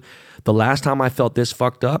you the truth, the last time I felt this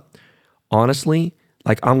fucked up, honestly,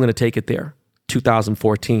 like, I'm going to take it there.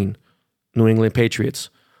 2014, New England Patriots.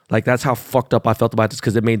 Like, that's how fucked up I felt about this,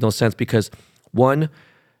 because it made no sense. Because, one,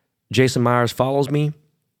 Jason Myers follows me,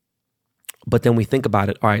 but then we think about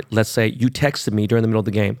it. All right, let's say you texted me during the middle of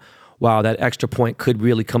the game. Wow, that extra point could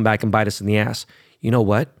really come back and bite us in the ass. You know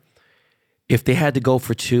what? If they had to go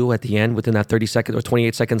for 2 at the end within that 30 seconds or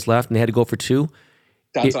 28 seconds left, and they had to go for 2,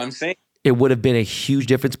 that's what I'm saying. It would have been a huge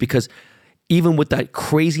difference, because even with that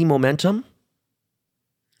crazy momentum,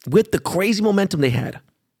 they had,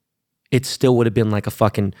 it still would have been like a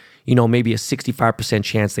fucking, maybe a 65%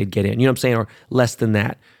 chance they'd get in. You know what I'm saying? Or less than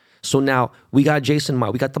that. So now we got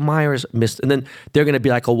we got the Myers missed, and then they're going to be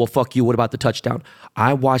like, oh, well, fuck you. What about the touchdown?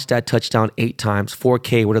 I watched that touchdown 8 times,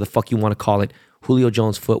 4K, whatever the fuck you want to call it. Julio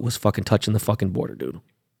Jones' foot was fucking touching the fucking border, dude.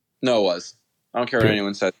 No, it was. I don't care what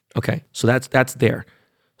anyone said. Okay, so that's there.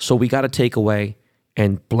 So we got to take away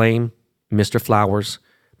and blame Mr. Flowers,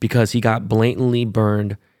 because he got blatantly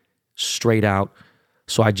burned straight out.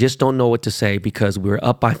 So I just don't know what to say, because we were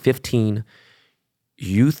up by 15.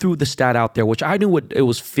 You threw the stat out there, which I knew it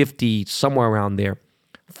was 50, somewhere around there.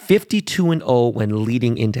 52-0 when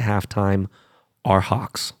leading into halftime are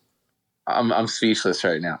Hawks. I'm speechless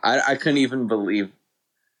right now. I couldn't even believe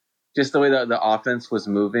just the way that the offense was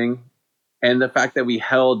moving, and the fact that we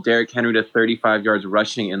held Derrick Henry to 35 yards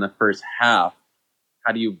rushing in the first half.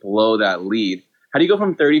 How do you blow that lead? How do you go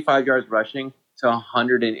from 35 yards rushing to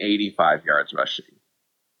 185 yards rushing?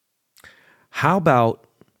 How about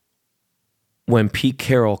when Pete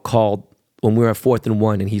Carroll called when we were at 4th and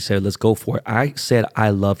 1 and he said, let's go for it? I said, I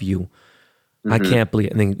love you. Mm-hmm. I can't believe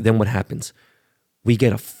it. And then what happens? We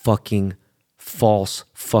get a fucking false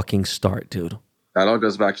fucking start, dude. That all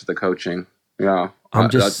goes back to the coaching. Yeah. I'm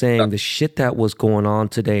just saying the shit that was going on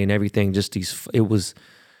today and everything, it was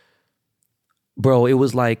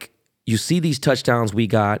like, you see these touchdowns we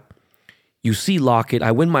got, you see Lockett,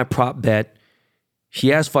 I win my prop bet. He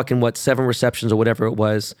has fucking 7 receptions or whatever it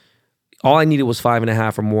was. All I needed was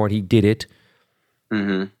 5.5 or more, and he did it.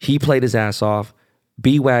 Mm-hmm. He played his ass off.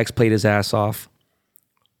 B-Wags played his ass off.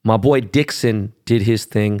 My boy Dixon did his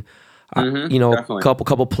thing. A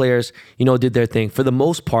couple players, did their thing. For the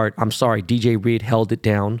most part, I'm sorry, DJ Reed held it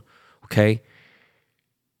down. Okay.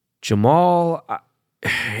 Jamal,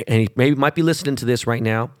 and he might be listening to this right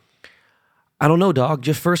now. I don't know, dog.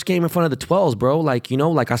 Just first game in front of the 12s, bro.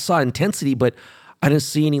 Like I saw intensity, but I didn't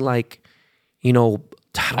see any I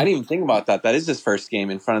didn't even think about that. That is his first game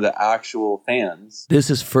in front of the actual fans. This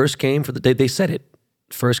is first game for they said it.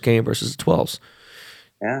 First game versus the 12s.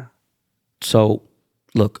 Yeah. So,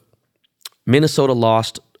 look, Minnesota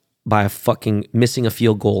lost by missing a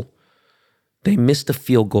field goal. They missed a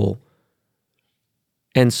field goal.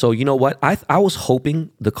 And so, you know what? I was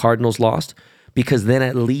hoping the Cardinals lost, because then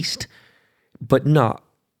at least, but no,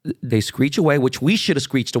 they screech away, which we should have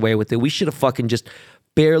screeched away with it. We should have fucking just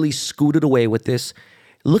barely scooted away with this.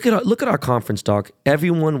 Look at our conference, dog.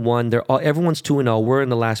 Everyone won. Everyone's 2-0. We're in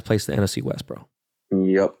the last place in the NFC West, bro.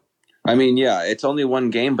 Yep. I mean, yeah, it's only one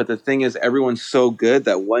game, but the thing is, everyone's so good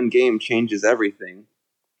that one game changes everything.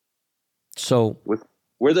 So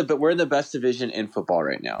We're the best division in football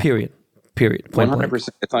right now. Period. Point blank. 100%.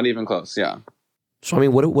 It's not even close. Yeah. So I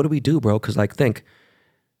mean, what do we do, bro? Because like, think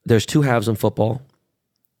there's two halves in football.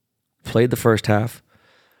 Played the first half.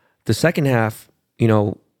 The second half, you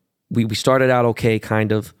know, we started out okay,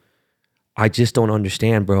 kind of. I just don't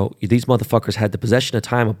understand, bro. These motherfuckers had the possession of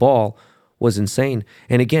time. A ball was insane.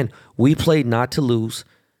 And again, we played not to lose.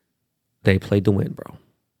 They played to win, bro.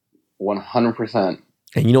 100%.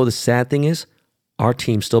 And you know the sad thing is, our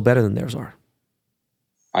team's still better than theirs are.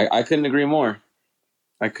 I couldn't agree more.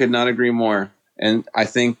 I could not agree more. And I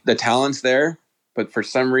think the talent's there, but for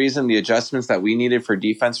some reason, the adjustments that we needed for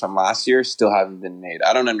defense from last year still haven't been made.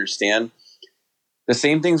 I don't understand. The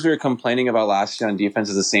same things we were complaining about last year on defense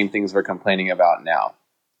is the same things we're complaining about now.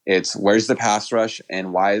 It's where's the pass rush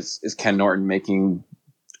and why is Ken Norton making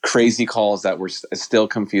crazy calls that still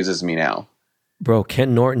confuses me now. Bro,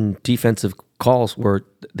 Ken Norton defensive calls were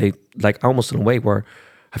they like almost in a way where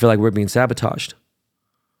I feel like we're being sabotaged.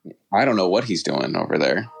 I don't know what he's doing over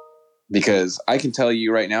there, because I can tell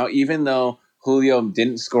you right now, even though Julio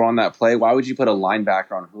didn't score on that play, why would you put a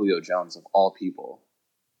linebacker on Julio Jones of all people?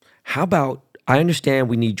 How about, I understand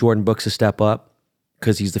we need Jordan Brooks to step up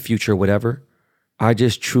because he's the future, whatever. I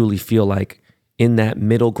just truly feel like in that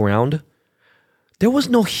middle ground, there was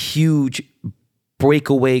no huge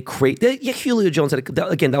breakaway crazy. Yeah, Julio Jones,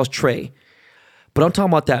 again, that was Trey. But I'm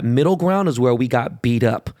talking about that middle ground is where we got beat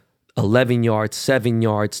up. 11 yards, 7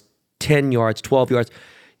 yards, 10 yards, 12 yards.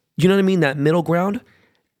 You know what I mean? That middle ground.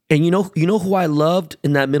 And you know who I loved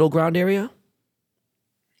in that middle ground area?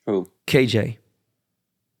 Who? KJ.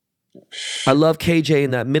 I love KJ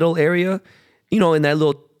in that middle area. You know, in that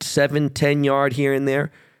little 7-10 yard here and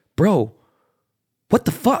there. Bro, what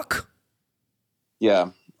the fuck?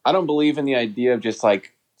 Yeah. I don't believe in the idea of just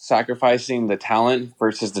like sacrificing the talent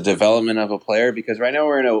versus the development of a player, because right now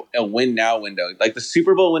we're in a win now window. Like the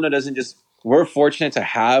Super Bowl window doesn't just, we're fortunate to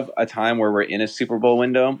have a time where we're in a Super Bowl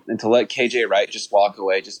window, and to let KJ Wright just walk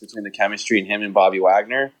away just between the chemistry and him and Bobby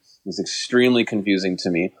Wagner is extremely confusing to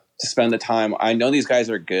me. To spend the time, I know these guys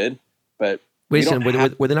are good, but wait a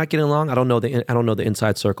second, were they not getting along? I don't know the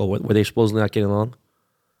inside circle. Were they supposedly not getting along?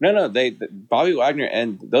 No, Bobby Wagner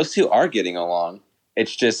and those two are getting along.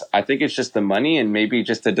 It's just, I think it's just the money and maybe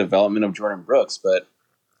just the development of Jordan Brooks, but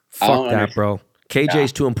fuck that, bro.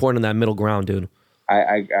 KJ's too important in that middle ground, dude.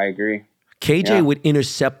 I agree. KJ would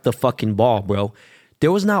intercept the fucking ball, bro.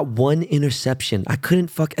 There was not one interception. I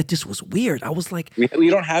couldn't it just was weird. I was like, we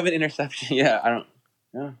don't have an interception. Yeah.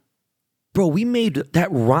 Bro, we made that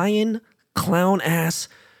Ryan clown ass.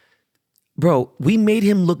 Bro, we made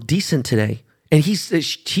him look decent today, and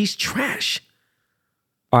he's trash.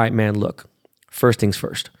 All right, man, look. First things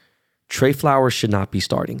first, Trey Flowers should not be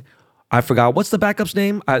starting. I forgot, what's the backup's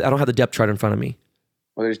name? I don't have the depth chart in front of me.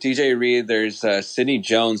 Well, there's DJ Reed, there's Sidney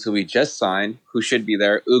Jones, who we just signed, who should be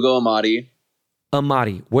there, Ugo Amadi.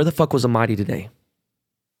 Amadi, where the fuck was Amadi today?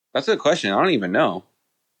 That's a good question. I don't even know.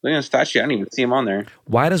 Looking at the stat sheet, I didn't even see him on there.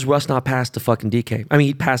 Why does Russ not pass to fucking DK? I mean,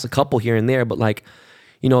 he passed a couple here and there, but like,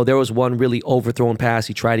 you know, there was one really overthrown pass.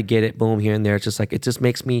 He tried to get it, boom, here and there. It's just like, it just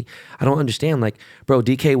makes me, I don't understand. Like, bro,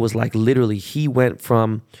 DK was like literally, he went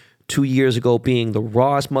from 2 years ago being the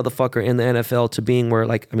rawest motherfucker in the NFL to being where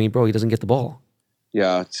like, I mean, bro, he doesn't get the ball.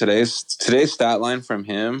 Yeah, today's stat line from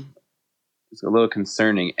him is a little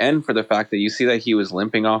concerning. And for the fact that you see that he was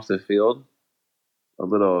limping off the field, a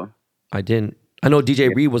little. I didn't. I know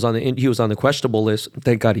DJ Reed was on the questionable list.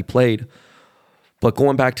 Thank God he played. But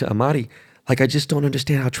going back to Amadi, like, I just don't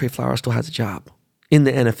understand how Trey Flowers still has a job in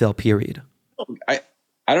the NFL, period. I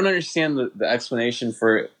don't understand the explanation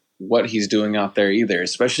for what he's doing out there either,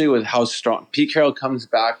 especially with how strong Pete Carroll comes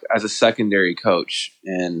back as a secondary coach.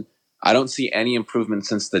 And I don't see any improvement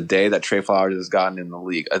since the day that Trey Flowers has gotten in the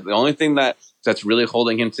league. The only thing that's really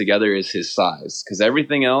holding him together is his size, because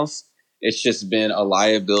everything else, it's just been a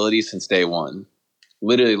liability since day one.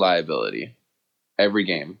 Literally liability. Every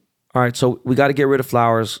game. All right, so we got to get rid of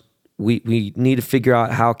Flowers. We need to figure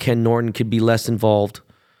out how Ken Norton could be less involved.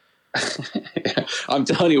 I'm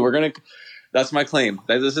telling you, that's my claim.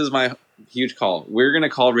 This is my huge call. We're going to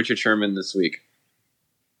call Richard Sherman this week.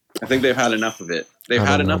 I think they've had enough of it. They've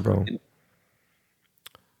had enough, bro.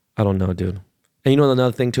 I don't know, dude. And you know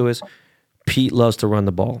another thing too is Pete loves to run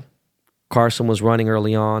the ball. Carson was running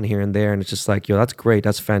early on here and there, and it's just like, yo, that's great.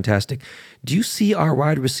 That's fantastic. Do you see our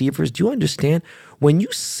wide receivers? Do you understand? When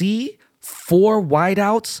you see 4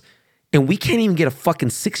 wideouts and we can't even get a fucking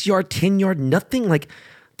 6-yard, 10-yard, nothing, like,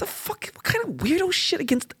 the fuck, what kind of weirdo shit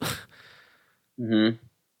against... Mm-hmm.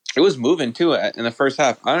 It was moving too in the first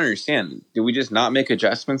half. I don't understand. Did we just not make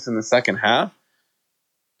adjustments in the second half?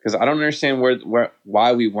 Because I don't understand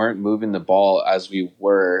why we weren't moving the ball as we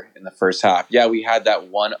were in the first half. Yeah, we had that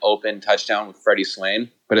one open touchdown with Freddie Swain,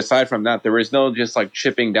 but aside from that, there was no just like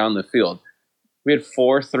chipping down the field. We had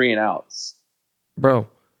 4 3-and-outs. Bro,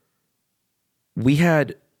 we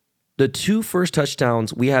had the 2 first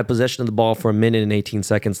touchdowns. We had possession of the ball for a minute and 18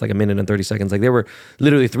 seconds, like a minute and 30 seconds. Like, there were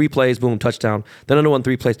literally 3 plays, boom, touchdown. Then another one,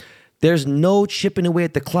 3 plays. There's no chipping away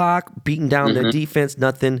at the clock, beating down their defense,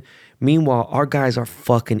 nothing. Meanwhile, our guys are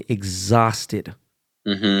fucking exhausted.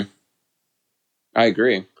 I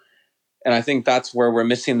agree. And I think that's where we're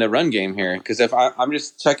missing the run game here. Because if I'm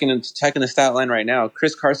just checking the stat line right now,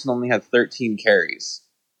 Chris Carson only had 13 carries.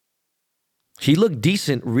 He looked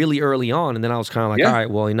decent really early on, and then I was kind of like, all right,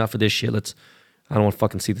 well, enough of this shit. I don't want to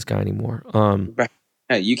fucking see this guy anymore.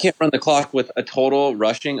 Yeah, you can't run the clock with a total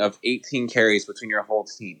rushing of 18 carries between your whole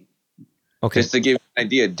team. Okay. Just to give you an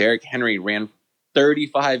idea, Derrick Henry ran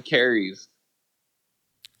 35 carries.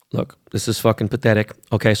 Look, this is fucking pathetic.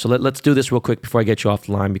 Okay, so let's do this real quick before I get you off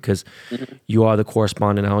the line, because you are the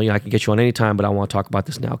correspondent now. I can get you on any time, but I want to talk about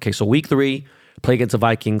this now. Okay, so week 3, play against the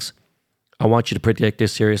Vikings. I want you to predict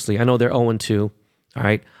this seriously. I know they're 0-2. All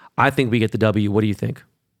right, I think we get the W. What do you think?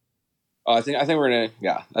 I think we're gonna.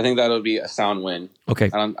 Yeah, I think that'll be a sound win. Okay,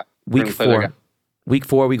 week 4. Week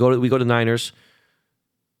 4, we go to Niners.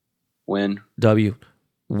 Win. W.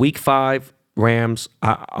 Week 5, Rams.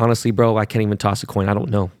 Honestly, bro, I can't even toss a coin. I don't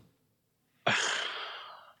know.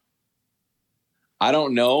 I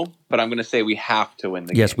don't know, but I'm going to say we have to win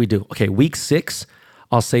the game. Yes, we do. Okay, week 6,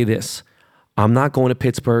 I'll say this. I'm not going to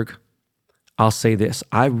Pittsburgh. I'll say this.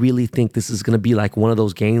 I really think this is going to be like one of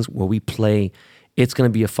those games where we play. It's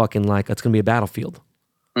going to be it's going to be a battlefield.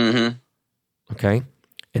 Okay?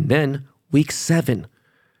 And then week 7,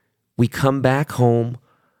 we come back home.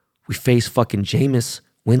 We face fucking Jameis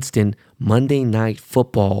Winston, Monday Night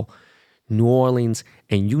Football, New Orleans.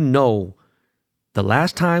 And you know, the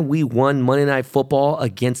last time we won Monday Night Football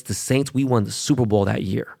against the Saints, we won the Super Bowl that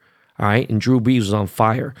year. All right? And Drew Brees was on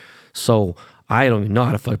fire. So I don't even know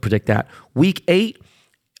how to predict that. Week 8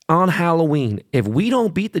 on Halloween. If we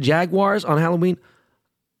don't beat the Jaguars on Halloween,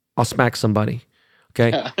 I'll smack somebody.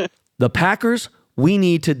 Okay? The Packers, we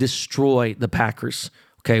need to destroy the Packers.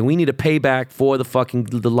 Okay, we need a payback for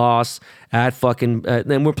the loss at fucking.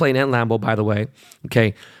 Then we're playing at Lambeau, by the way.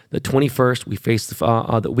 Okay, the 21st we faced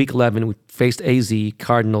the week 11 we faced AZ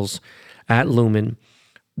Cardinals at Lumen.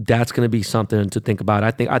 That's going to be something to think about.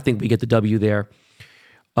 I think we get the W there.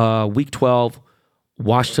 Week 12,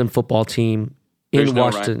 Washington football team in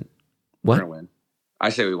Washington. Ryan. What? We're gonna win. I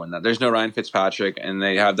say we win that. There's no Ryan Fitzpatrick, and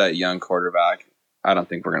they have that young quarterback. I don't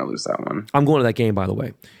think we're going to lose that one. I'm going to that game, by the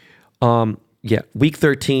way. Yeah, week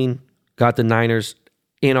 13, got the Niners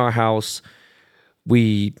in our house.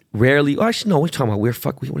 We rarely, actually, no, what are you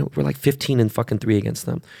talking about? We're like 15-3 against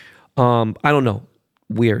them. I don't know.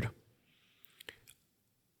 Weird.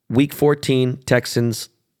 Week 14, Texans.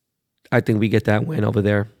 I think we get that win over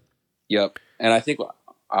there. Yep. And I think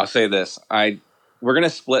I'll say this. We're going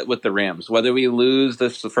to split with the Rams. Whether we lose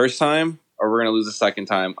this the first time or we're going to lose the second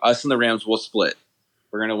time, us and the Rams will split.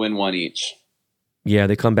 We're going to win one each. Yeah,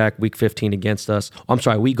 they come back week 15 against us. I'm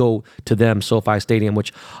sorry, we go to them, SoFi Stadium,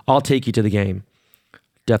 which I'll take you to the game.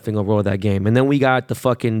 Definitely gonna roll that game. And then we got the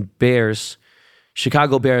fucking Bears,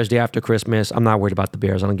 Chicago Bears day after Christmas. I'm not worried about the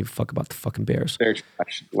Bears. I don't give a fuck about the fucking Bears. They're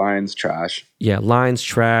trash. Lions trash. Yeah, Lions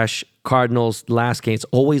trash. Cardinals last game. It's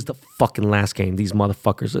always the fucking last game. These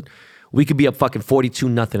motherfuckers. We could be up fucking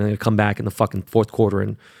 42-0 and they come back in the fucking fourth quarter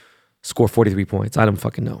and score 43 points. I don't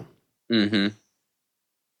fucking know.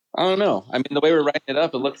 I don't know. I mean, the way we're writing it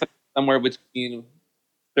up, it looks like somewhere between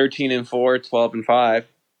 13-4, 12-5.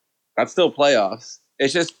 That's still playoffs.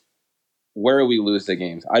 It's just where we lose the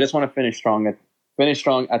games. I just want to finish strong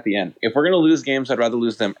at the end. If we're going to lose games, I'd rather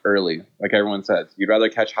lose them early, like everyone says. You'd rather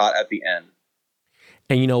catch hot at the end.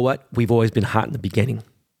 And you know what? We've always been hot in the beginning.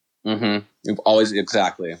 We've always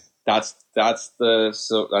exactly. That's the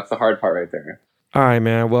hard part right there. All right,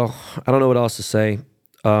 man. Well, I don't know what else to say.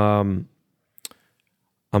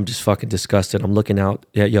 I'm just fucking disgusted. I'm looking out.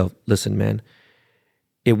 Yeah, yo, listen, man.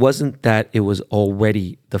 It wasn't that it was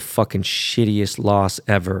already the fucking shittiest loss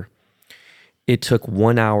ever. It took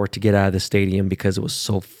 1 hour to get out of the stadium because it was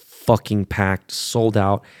so fucking packed, sold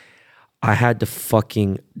out. I had to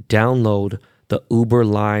fucking download the Uber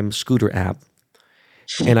Lime scooter app.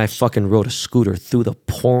 And I fucking rode a scooter through the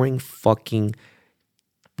pouring fucking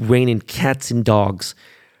raining cats and dogs.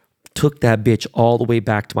 Took that bitch all the way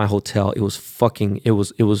back to my hotel. It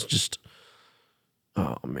was just,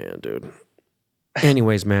 oh man, dude.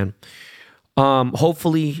 Anyways, man.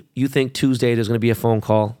 Hopefully you think Tuesday there's going to be a phone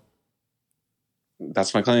call.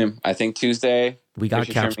 That's my claim. I think Tuesday. We got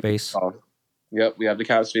cap space. Yep, we have the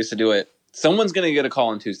cap space to do it. Someone's going to get a call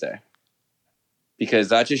on Tuesday because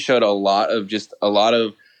that just showed a lot of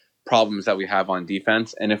problems that we have on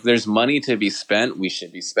defense. And if there's money to be spent, we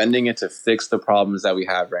should be spending it to fix the problems that we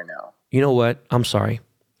have right now. You know what? I'm sorry.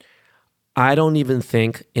 I don't even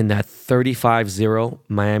think in that 35-0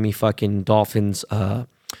 Miami fucking Dolphins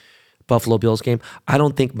Buffalo Bills game, I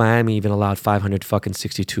don't think Miami even allowed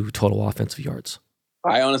 562 total offensive yards.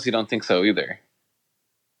 I honestly don't think so either.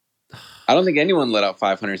 I don't think anyone let out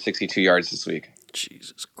 562 yards this week.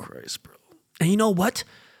 Jesus Christ, bro. And you know what?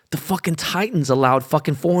 The fucking Titans allowed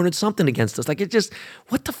fucking 400 something against us. Like, it just,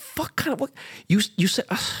 what the fuck kind of, what? You said,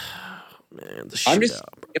 man, the shit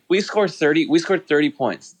out, bro. If we scored 30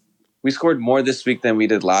 points. We scored more this week than we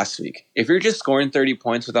did last week. If you're just scoring 30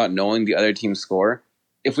 points without knowing the other team's score,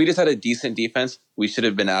 if we just had a decent defense, we should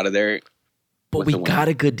have been out of there. But we got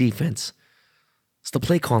a good defense. It's the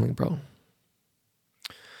play calling, bro.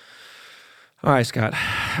 All right, Scott.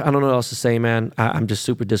 I don't know what else to say, man. I'm just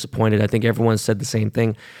super disappointed. I think everyone said the same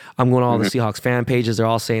thing. I'm going to all the Seahawks fan pages. They're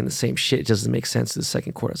all saying the same shit. It doesn't make sense in the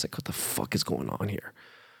second quarter. It's like, what the fuck is going on here?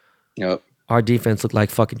 Yep. Our defense looked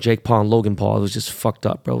like fucking Jake Paul and Logan Paul. It was just fucked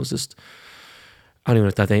up, bro. It was just, I don't even know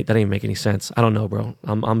if that didn't even make any sense. I don't know, bro.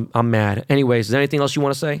 I'm mad. Anyways, is there anything else you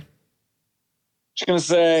want to say? Just gonna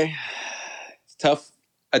say, it's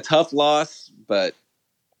a tough loss, but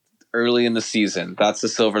early in the season, that's the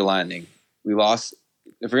silver lining. We lost.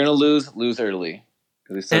 If we're gonna lose early.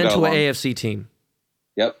 We still and got to an AFC team.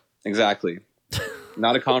 Yep, exactly.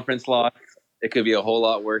 Not a conference loss. It could be a whole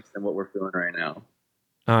lot worse than what we're feeling right now.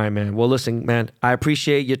 All right, man. Well, listen, man, I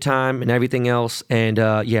appreciate your time and everything else. And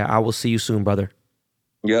yeah, I will see you soon, brother.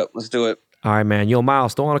 Yep, let's do it. All right, man. Yo,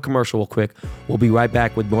 Miles, throw on a commercial real quick. We'll be right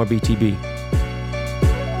back with more BTB.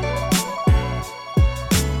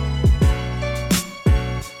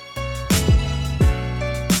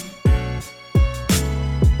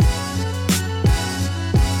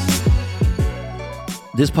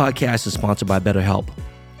 This podcast is sponsored by BetterHelp.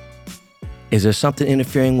 Is there something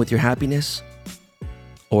interfering with your happiness?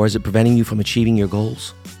 Or is it preventing you from achieving your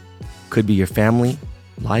goals? Could be your family,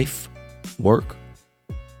 life, work,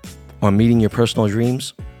 or meeting your personal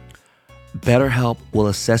dreams. BetterHelp will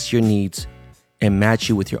assess your needs and match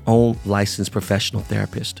you with your own licensed professional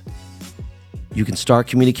therapist. You can start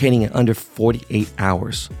communicating in under 48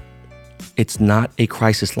 hours. It's not a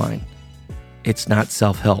crisis line. It's not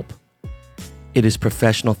self-help. It is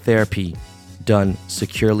professional therapy done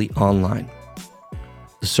securely online.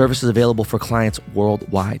 The service is available for clients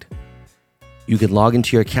worldwide. You can log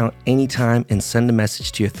into your account anytime and send a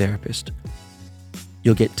message to your therapist.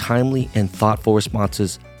 You'll get timely and thoughtful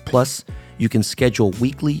responses. Plus, you can schedule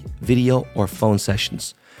weekly video or phone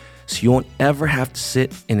sessions, so you won't ever have to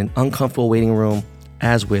sit in an uncomfortable waiting room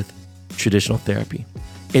as with traditional therapy.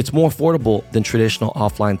 It's more affordable than traditional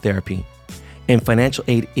offline therapy, and financial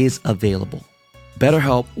aid is available.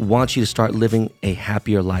 BetterHelp wants you to start living a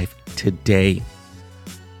happier life today.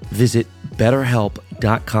 Visit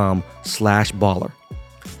betterhelp.com/baller.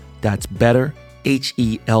 That's better,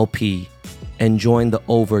 HELP, and join the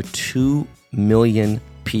over 2 million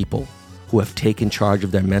people who have taken charge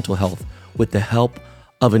of their mental health with the help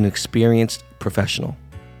of an experienced professional.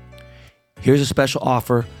 Here's a special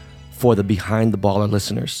offer for the Behind the Baller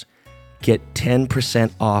listeners. Get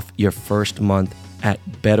 10% off your first month at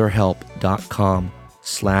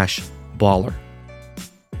betterhelp.com/baller.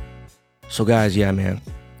 So guys, yeah, man,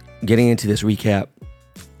 getting into this recap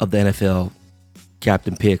of the NFL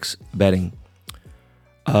captain picks betting.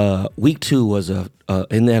 Week 2 was in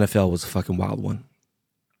the NFL was a fucking wild one.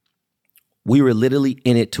 We were literally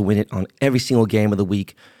in it to win it on every single game of the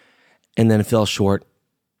week, and then fell short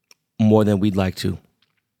more than we'd like to.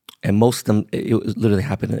 And most of them, it literally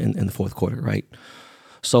happened in the fourth quarter, right?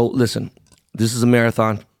 So listen, this is a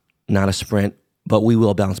marathon, not a sprint, but we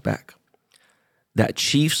will bounce back. That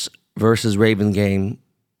Chiefs versus Ravens game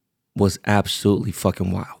was absolutely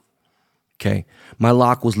fucking wild, okay? My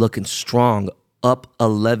lock was looking strong, up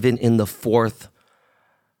 11 in the fourth,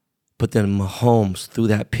 but then Mahomes threw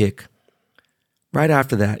that pick. Right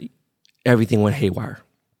after that, everything went haywire,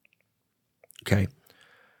 okay?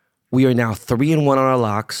 We are now 3-1 on our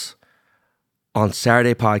locks on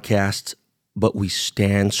Saturday podcasts, but we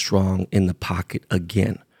stand strong in the pocket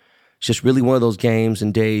again. It's just really one of those games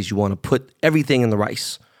and days you want to put everything in the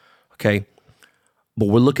rice, okay? But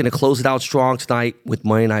we're looking to close it out strong tonight with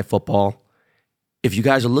Monday Night Football. If you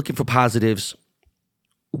guys are looking for positives,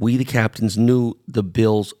 we, the captains, knew the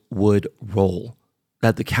Bills would roll,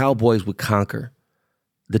 that the Cowboys would conquer,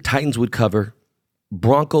 the Titans would cover,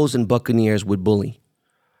 Broncos and Buccaneers would bully.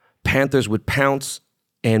 Panthers would pounce,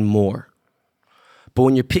 and more. But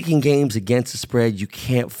when you're picking games against the spread, you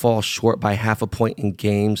can't fall short by half a point in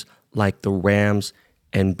games like the Rams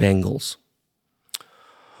and Bengals.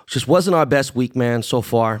 Just wasn't our best week, man, so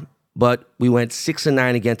far. But we went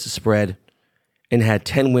 6-9 against the spread and had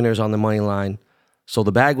 10 winners on the money line. So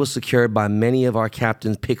the bag was secured by many of our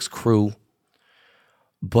captain's picks crew.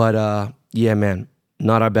 But yeah, man,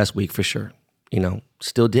 not our best week for sure.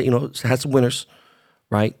 Still did, had some winners,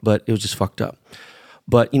 right? But it was just fucked up.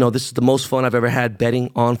 But, this is the most fun I've ever had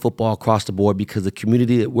betting on football across the board because the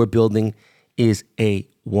community that we're building is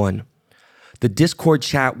A1. The Discord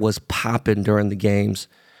chat was popping during the games,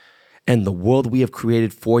 and the world we have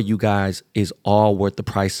created for you guys is all worth the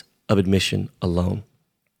price of admission alone.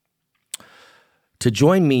 To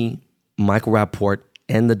join me, Michael Rappaport,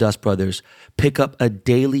 and the Dust Brothers, pick up a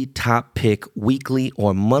daily top pick, weekly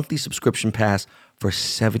or monthly subscription pass for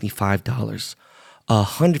 $75,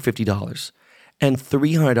 $150, and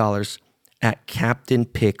 $300 at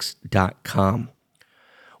CaptainPicks.com.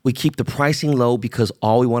 We keep the pricing low because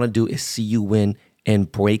all we want to do is see you win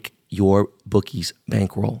and break your bookie's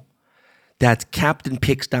bankroll. That's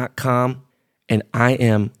CaptainPicks.com, and I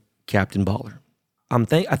am Captain Baller. I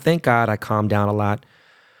thank God I calmed down a lot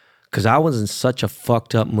because I was in such a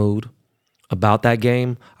fucked up mood about that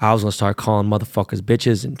game. I was going to start calling motherfuckers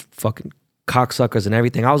bitches and fucking cocksuckers and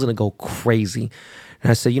everything. I was going to go crazy. And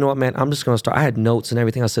I said, you know what, man, I'm just going to start. I had notes and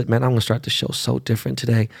everything. I said, man, I'm going to start the show so different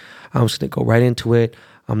today. I'm just going to go right into it.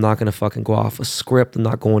 I'm not going to fucking go off a script. I'm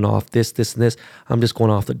not going off this, and this. I'm just going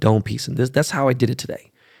off the dome piece. And that's how I did it today.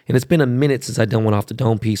 And it's been a minute since I done went off the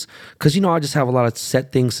dome piece. Because, I just have a lot of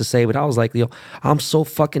set things to say. But I was like, I'm so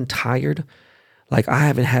fucking tired. Like, I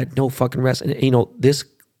haven't had no fucking rest. And,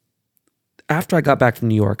 after I got back from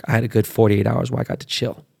New York, I had a good 48 hours where I got to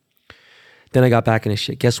chill. Then I got back in this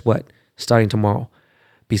shit. Guess what? Starting tomorrow,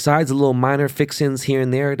 besides the little minor fix-ins here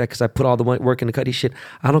and there, because I put all the work in the cutty shit,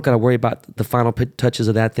 I don't got to worry about the final touches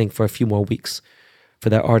of that thing for a few more weeks for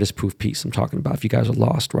that artist-proof piece I'm talking about. If you guys are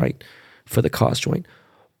lost, right, for the cause joint.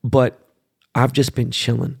 But I've just been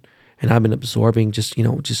chilling, and I've been absorbing just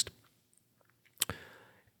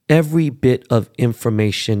every bit of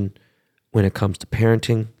information when it comes to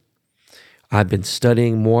parenting. I've been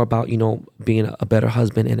studying more about, being a better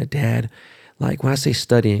husband and a dad. Like, when I say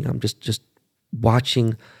studying, I'm just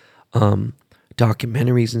watching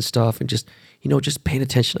documentaries and stuff and just paying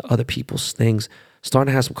attention to other people's things,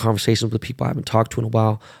 starting to have some conversations with people I haven't talked to in a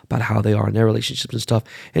while about how they are in their relationships and stuff,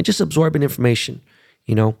 and just absorbing information,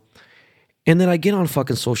 And then I get on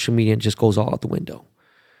fucking social media and it just goes all out the window.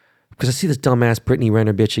 Because I see this dumbass Brittany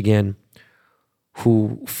Renner bitch again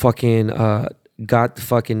who fucking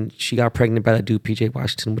she got pregnant by that dude, PJ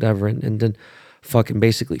Washington, whatever, and then fucking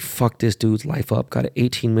basically fucked this dude's life up, got an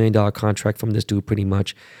 $18 million contract from this dude pretty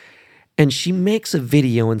much. And she makes a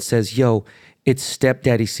video and says, yo, it's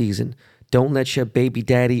stepdaddy season. Don't let your baby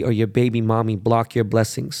daddy or your baby mommy block your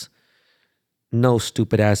blessings. No,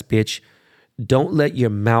 stupid ass bitch. Don't let your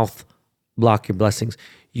mouth block your blessings.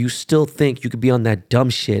 You still think you could be on that dumb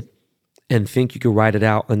shit and think you could ride it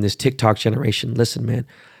out on this TikTok generation. Listen, man,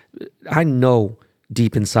 I know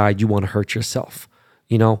deep inside you want to hurt yourself.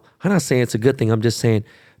 I'm not saying it's a good thing. I'm just saying,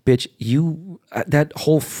 bitch, that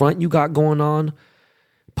whole front you got going on,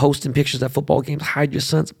 posting pictures at football games, hide your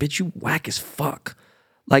sons, bitch, you whack as fuck.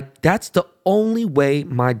 Like, that's the only way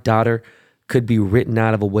my daughter could be written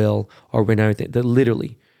out of a will or written out of anything.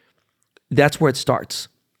 Literally, that's where it starts.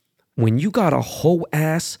 When you got a whole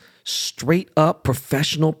ass, straight up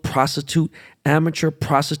professional prostitute, amateur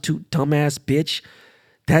prostitute, dumbass bitch,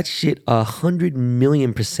 that shit 100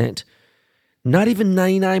 million%. Not even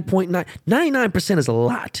 99.9. 99% is a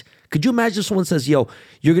lot. Could you imagine if someone says, yo,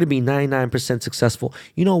 you're going to be 99% successful.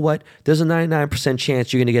 You know what? There's a 99%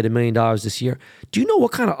 chance you're going to get $1 million this year. Do you know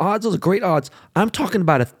what kind of odds? Those are great odds. I'm talking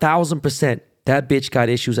about 1,000%. That bitch got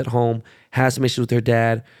issues at home, has some issues with her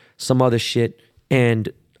dad, some other shit. And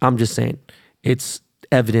I'm just saying, it's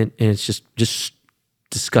evident and it's just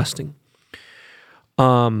disgusting.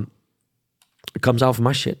 It comes out from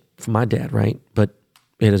my shit, from my dad, right? But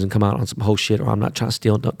it doesn't come out on some whole shit, or I'm not trying to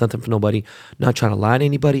steal nothing from nobody, not trying to lie to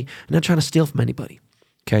anybody, not trying to steal from anybody.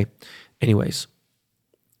 Okay? Anyways,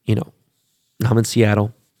 I'm in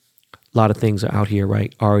Seattle. A lot of things are out here,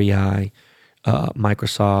 right? REI,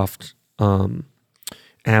 Microsoft,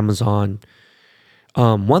 Amazon.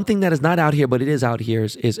 One thing that is not out here, but it is out here,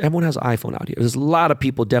 is everyone has an iPhone out here. There's a lot of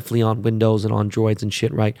people definitely on Windows and on Androids and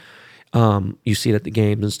shit, right? You see it at the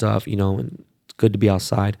games and stuff, and it's good to be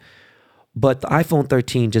outside. But the iPhone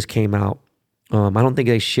 13 just came out. I don't think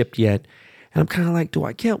they shipped yet. And I'm kind of like, do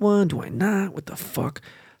I get one? Do I not? What the fuck?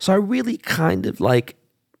 So I really kind of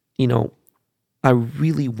you know, I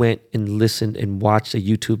really went and listened and watched a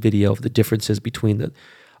YouTube video of the differences between the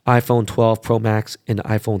iPhone 12 Pro Max and the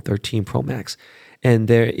iPhone 13 Pro Max. And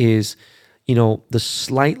there is, you know, the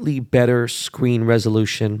slightly better screen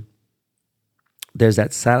resolution. There's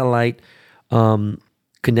that satellite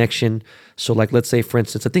connection. So like, let's say for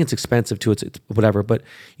instance, I think it's expensive too, it's whatever, but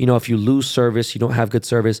you know, if you lose service, you don't have good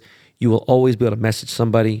service, you will always be able to message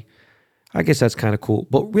somebody. I guess that's kind of cool.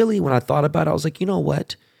 But really, when I thought about it, I was like, you know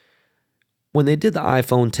what? When they did the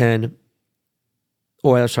iPhone 10,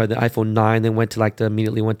 or I'm sorry, the iPhone 9, then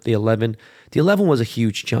immediately went to the 11. The 11 was a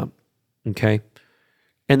huge jump, okay?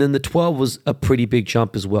 And then the 12 was a pretty big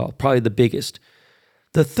jump as well, probably the biggest.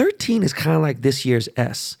 The 13 is kind of like this year's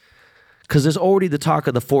S, because there's already the talk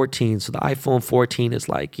of the 14. So the iPhone 14 is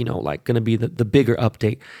like, you know, like going to be the bigger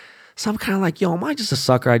update. So I'm kind of like, yo, am I just a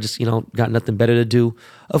sucker? I just, you know, got nothing better to do.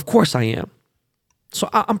 Of course I am. So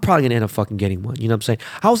I'm probably going to end up fucking getting one. You know what I'm saying?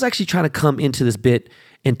 I was actually trying to come into this bit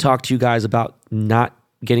and talk to you guys about not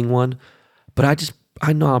getting one. But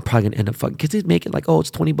I know I'm probably going to end up fucking, because they make it like, oh, it's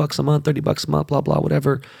 $20 a month, $30 a month, blah, blah,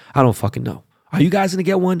 whatever. I don't fucking know. Are you guys going to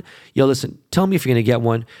get one? Yo, listen, tell me if you're going to get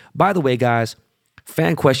one. By the way, guys,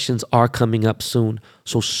 fan questions are coming up soon.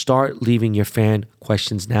 So start leaving your fan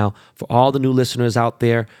questions now. For all the new listeners out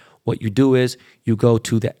there, what you do is you go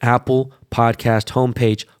to the Apple Podcast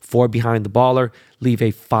homepage for Behind the Baller, leave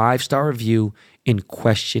a 5-star review in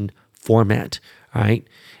question format, all right?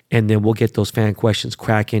 And then we'll get those fan questions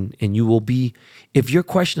cracking, and you will be, if your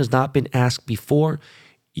question has not been asked before,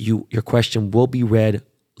 your question will be read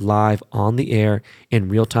live on the air in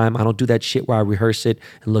real time. I don't do that shit where I rehearse it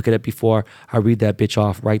and look at it before. I read that bitch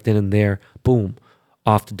off right then and there. Boom,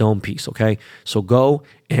 off the dome piece, okay? So go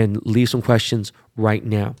and leave some questions right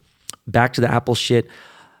now. Back to the Apple shit.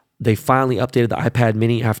 They finally updated the iPad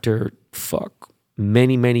mini after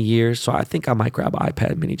many, many years. So I think I might grab an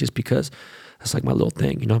iPad mini just because that's like my little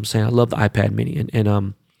thing. You know what I'm saying? I love the iPad mini.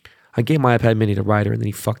 And I gave my iPad mini to Ryder and then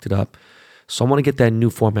he fucked it up. So I want to get that new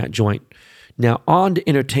format joint. Now on to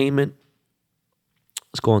entertainment.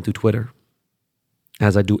 Let's go on through Twitter,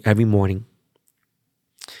 as I do every morning.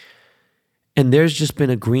 And there's just been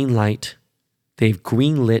a green light. They've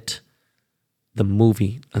greenlit the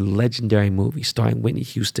movie, a legendary movie starring Whitney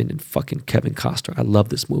Houston and fucking Kevin Costner. I love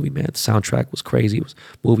this movie, man. The soundtrack was crazy.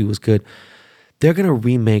 Movie was good. They're going to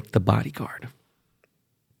remake The Bodyguard.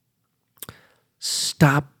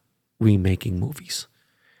 Stop remaking movies.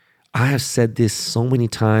 I have said this so many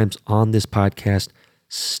times on this podcast.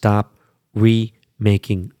 Stop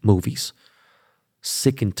remaking movies.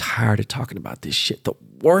 Sick and tired of talking about this shit. The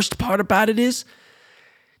worst part about it is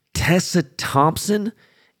Tessa Thompson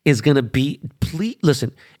is going to be,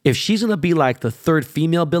 listen, if she's going to be like the third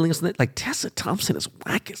female billing or something, like Tessa Thompson is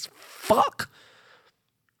whack as fuck.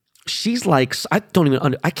 She's like, I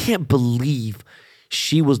can't believe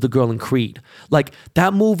she was the girl in Creed. Like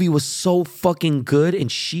that movie was so fucking good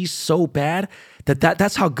and she's so bad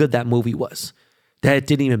that's how good that movie was. That it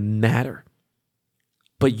didn't even matter.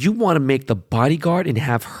 But you want to make The Bodyguard and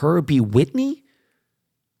have her be Whitney?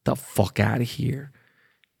 The fuck out of here.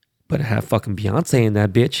 Better have fucking Beyonce in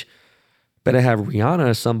that bitch. Better have Rihanna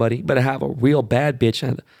or somebody. Better have a real bad bitch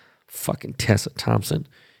and fucking Tessa Thompson.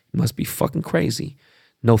 You must be fucking crazy.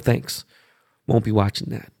 No thanks. Won't be watching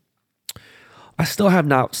that. I still have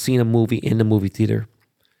not seen a movie in the movie theater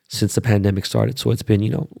since the pandemic started. So it's been,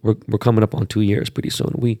 you know, we're coming up on 2 years pretty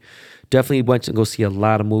soon. We definitely went to go see a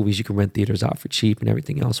lot of movies. You can rent theaters out for cheap and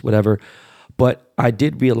everything else, whatever. But I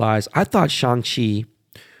did realize, I thought Shang-Chi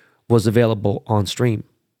was available on stream.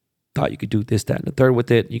 Thought you could do this, that, and the third with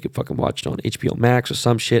it. You could fucking watch it on HBO Max or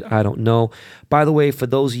some shit. I don't know. By the way, for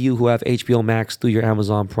those of you who have HBO Max through your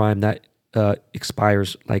Amazon Prime, that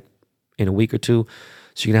expires like in a week or two.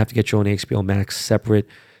 So you're going to have to get your own HBO Max separate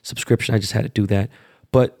subscription. I just had to do that.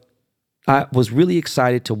 But I was really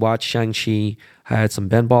excited to watch Shang-Chi. I had some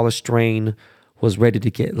Ben Baller strain, was ready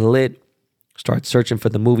to get lit, start searching for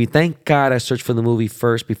the movie. Thank God I searched for the movie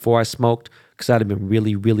first before I smoked, because I'd have been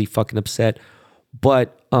really, really fucking upset.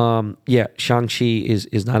 But yeah, Shang-Chi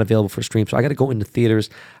is not available for stream. So I got to go into theaters.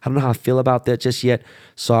 I don't know how I feel about that just yet.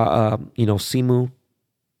 So, Simu,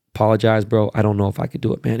 apologize, bro. I don't know if I could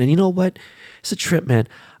do it, man. And you know what? It's a trip, man.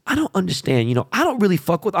 I don't understand. I don't really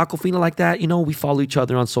fuck with Aquafina like that. We follow each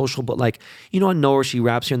other on social, but like, I know her, she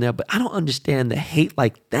raps here and there, but I don't understand the hate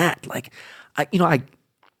like that. Like, I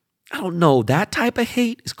don't know. That type of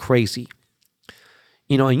hate is crazy.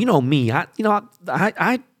 And me,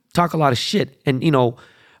 I talk a lot of shit, and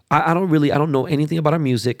I don't know anything about her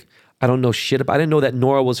music. I don't know shit about. I didn't know that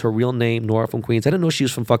Nora was her real name, Nora from Queens. I didn't know she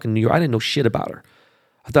was from fucking New York. I didn't know shit about her.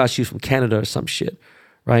 I thought she was from Canada or some shit,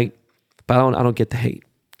 right? But I don't get the hate.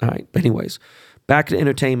 All right. But anyways, back to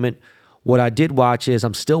entertainment. What I did watch is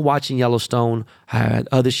I'm still watching Yellowstone. I had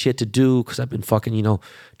other shit to do because I've been fucking,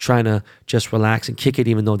 trying to just relax and kick it,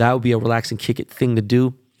 even though that would be a relax and kick it thing to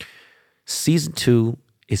do. Season 2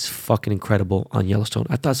 is fucking incredible on Yellowstone.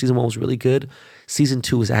 I thought season 1 was really good. Season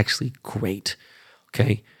 2 is actually great.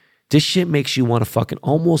 Okay. This shit makes you want to fucking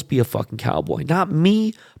almost be a fucking cowboy. Not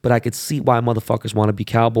me, but I could see why motherfuckers want to be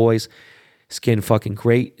cowboys. It's getting fucking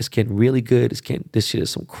great. It's getting really good. This shit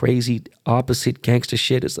is some crazy opposite gangster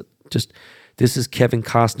shit. This is Kevin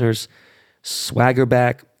Costner's swagger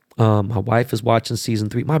back. My wife is watching season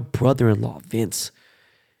 3. My brother-in-law, Vince,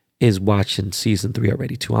 is watching season 3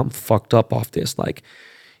 already too. I'm fucked up off this. I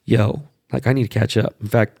need to catch up. In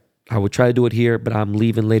fact, I would try to do it here, but I'm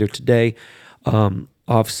leaving later today.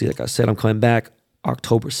 Obviously, like I said, I'm coming back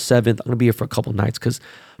October 7th. I'm going to be here for a couple nights because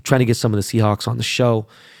I'm trying to get some of the Seahawks on the show.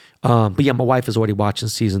 But yeah, my wife is already watching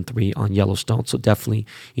season 3 on Yellowstone. So definitely,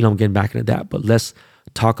 I'm getting back into that. But let's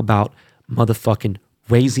talk about motherfucking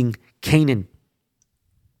Raising Kanan.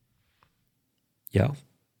 Yo,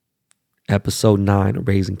 episode 9 of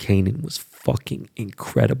Raising Kanan was fucking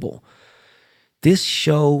incredible. This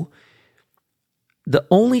show, the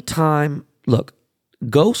only time, look,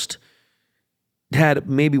 Ghost had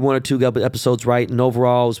maybe 1 or 2 episodes right, and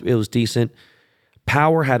overall it was decent.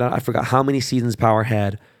 Power had, I forgot how many seasons Power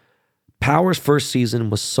had. Power's first season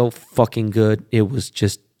was so fucking good. It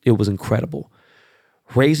was incredible.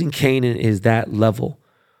 Raising Kanan is that level.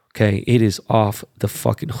 Okay, it is off the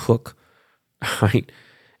fucking hook. Right?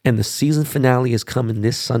 And the season finale is coming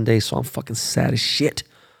this Sunday, so I'm fucking sad as shit.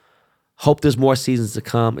 Hope there's more seasons to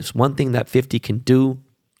come. It's one thing that 50 can do.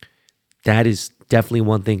 That is definitely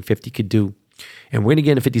one thing 50 could do. And we're going to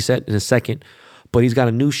get into 50 Cent in a second. But he's got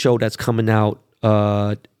a new show that's coming out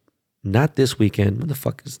not this weekend. What the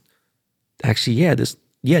fuck is... Actually,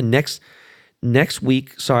 next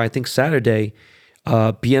week, sorry, I think Saturday,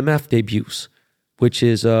 BMF debuts, which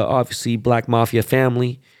is obviously Black Mafia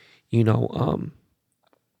family, BMF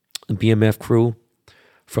crew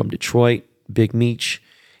from Detroit, Big Meech,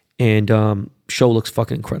 and show looks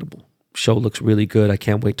fucking incredible. Show looks really good. I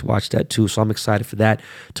can't wait to watch that too. So I'm excited for that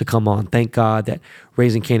to come on. Thank God that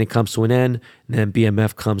Raising Kanan comes to an end and then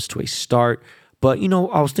BMF comes to a start. But,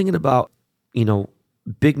 I was thinking about,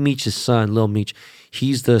 Big Meech's son, Lil Meech.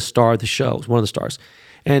 He's the star of the show. He's one of the stars.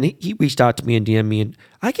 And he reached out to me and DM'd me. And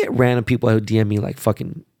I get random people who DM me like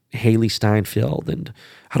fucking Haley Steinfeld and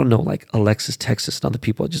I don't know, like Alexis Texas and other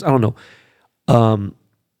people. I don't know. What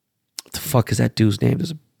the fuck is that dude's name?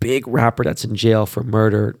 There's a big rapper that's in jail for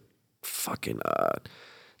murder. Fucking,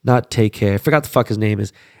 not Take Care. I forgot the fuck his name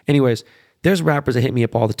is. Anyways, there's rappers that hit me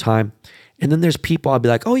up all the time. And then there's people I'll be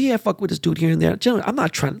like, oh yeah, fuck with this dude here and there. Generally,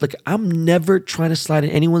 I'm never trying to slide in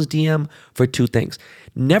anyone's DM for 2 things.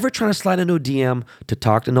 Never trying to slide into a DM to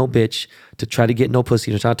talk to no bitch, to try to get no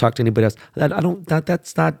pussy, to try to talk to anybody else.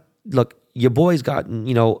 That's not, look, your boy's gotten,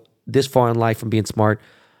 this far in life from being smart.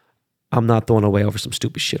 I'm not throwing away over some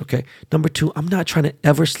stupid shit, okay? Number 2, I'm not trying to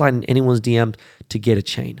ever slide in anyone's DM to get a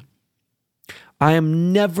chain. I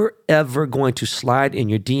am never, ever going to slide in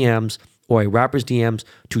your DMs or a rapper's DMs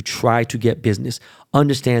to try to get business.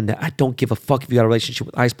 Understand that I don't give a fuck if you got a relationship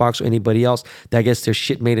with Icebox or anybody else that gets their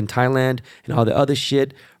shit made in Thailand and all the other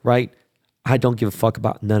shit, right? I don't give a fuck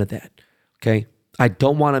about none of that, okay? I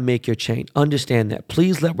don't want to make your chain. Understand that.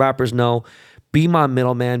 Please let rappers know. Be my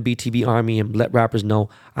middleman, BTV Army, and let rappers know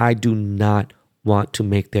I do not want to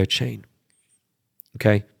make their chain,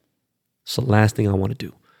 okay? It's the last thing I want to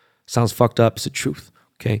do. Sounds fucked up. It's the truth,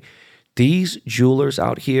 okay? These jewelers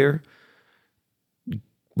out here,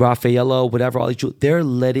 Raffaello, whatever, all these jewelers, they're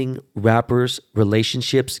letting rappers'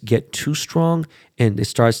 relationships get too strong and it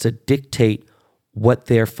starts to dictate what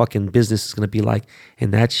their fucking business is going to be like.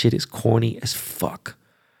 And that shit is corny as fuck,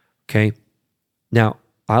 okay? Now,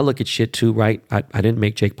 I look at shit too, right? I didn't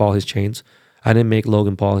make Jake Paul his chains. I didn't make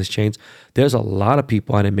Logan Paul his chains. There's a lot of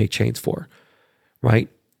people I didn't make chains for, right?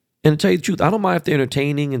 And to tell you the truth, I don't mind if they're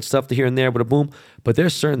entertaining and stuff to here and there, but boom. But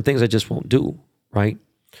there's certain things I just won't do, right?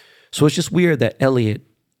 So it's just weird that Elliot,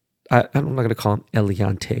 I'm not going to call him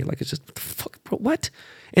Eliante. Like, it's just, what the fuck, bro, what?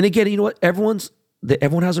 And again, you know what? Everyone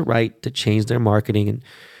has a right to change their marketing and,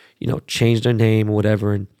 change their name or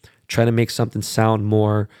whatever and try to make something sound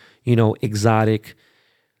more, exotic.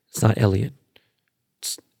 It's not Elliot.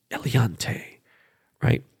 It's Eliante,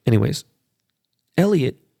 right? Anyways,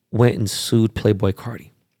 Elliot went and sued Playboi Carti.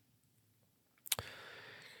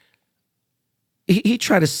 He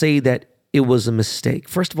tried to say that it was a mistake.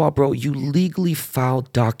 First of all, bro, you legally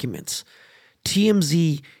filed documents.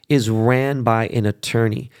 TMZ is ran by an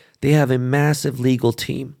attorney. They have a massive legal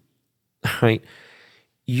team, right?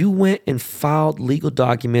 you went and filed legal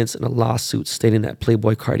documents in a lawsuit stating that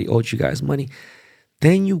Playboi Carti owed you guys money.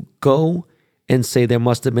 Then you go and say there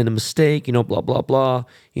must have been a mistake, blah, blah, blah.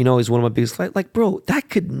 He's one of my biggest, like, bro, that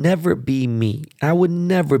could never be me. That would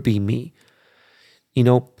never be me.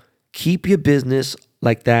 Keep your business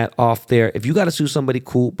like that off there. If you got to sue somebody,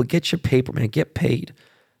 cool, but get your paper, man. Get paid.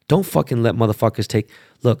 Don't fucking let motherfuckers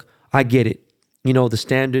look, I get it. The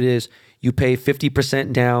standard is you pay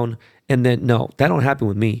 50% down and then, no, that don't happen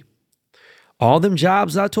with me. All them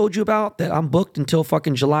jobs I told you about that I'm booked until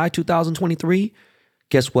fucking July 2023,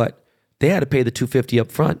 guess what? They had to pay the $250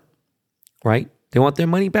 up front, right? They want their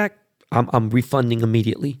money back? I'm refunding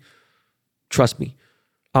immediately. Trust me,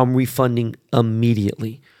 I'm refunding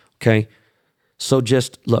immediately, okay? So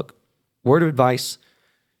just look, word of advice,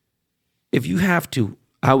 if you have to,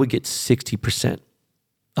 I would get 60%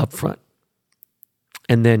 up front.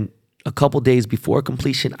 And then a couple days before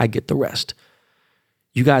completion, I get the rest.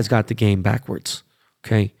 You guys got the game backwards,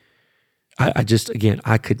 okay? I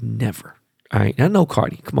could never. All right, I know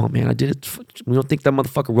Carti. Come on, man. I did it. We don't think that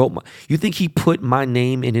motherfucker wrote you think he put my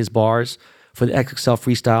name in his bars for the XXL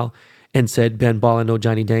freestyle and said, Ben Ball, no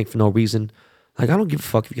Johnny Dank for no reason? Like, I don't give a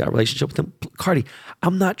fuck if you got a relationship with him. Carti,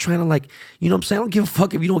 I'm not trying to you know what I'm saying? I don't give a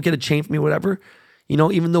fuck if you don't get a chain from me or whatever.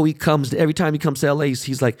 Even though every time he comes to LA,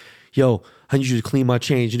 he's like, yo, I need you to clean my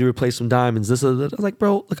chains. You need to replace some diamonds. This, I was like,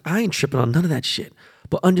 bro, look, I ain't tripping on none of that shit.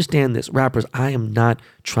 But understand this, rappers, I am not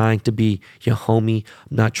trying to be your homie.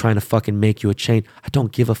 I'm not trying to fucking make you a chain. I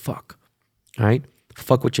don't give a fuck. All right?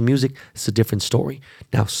 Fuck with your music. It's a different story.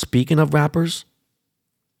 Now, speaking of rappers,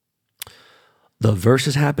 the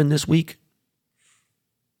verses happened this week.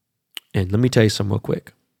 And let me tell you something real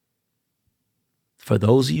quick. For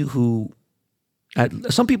those of you who,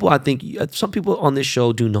 some people on this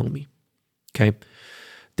show do know me. Okay?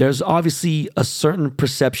 There's obviously a certain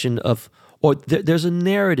perception of, or there's a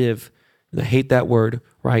narrative, and I hate that word,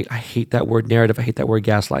 right? I hate that word narrative. I hate that word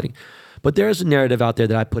gaslighting. But there is a narrative out there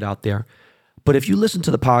that I put out there. But if you listen to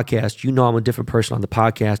the podcast, I'm a different person on the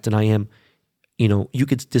podcast than I am. You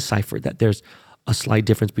could decipher that there's a slight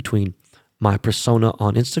difference between my persona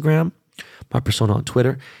on Instagram, my persona on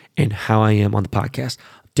Twitter, and how I am on the podcast.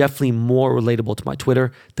 Definitely more relatable to my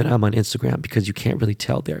Twitter than I'm on Instagram because you can't really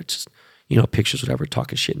tell there. It's just, pictures, whatever,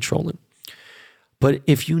 talking shit and trolling. But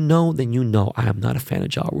if you know, then you know I am not a fan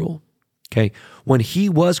of Ja Rule, okay? When he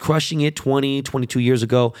was crushing it 20, 22 years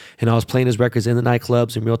ago, and I was playing his records in the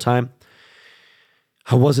nightclubs in real time,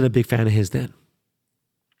 I wasn't a big fan of his then.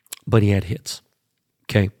 But he had hits,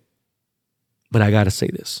 okay? But I got to say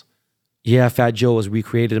this. Yeah, Fat Joe has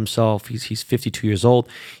recreated himself. He's 52 years old.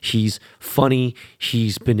 He's funny.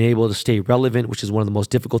 He's been able to stay relevant, which is one of the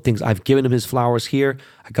most difficult things. I've given him his flowers here.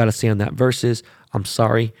 I got to say on that verses, I'm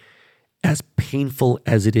sorry. As painful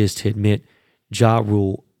as it is to admit, Ja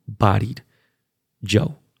Rule bodied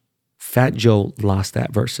Joe. Fat Joe lost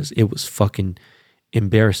that versus. It was fucking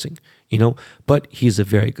embarrassing, But he's a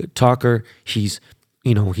very good talker. He's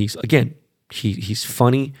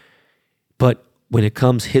funny. But when it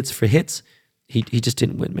comes hits for hits, he just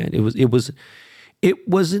didn't win, man. It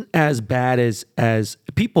wasn't as bad as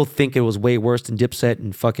people think. It was way worse than Dipset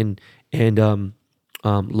and fucking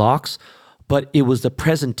Lox. But it was the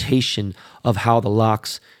presentation of how the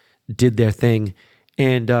Lox did their thing.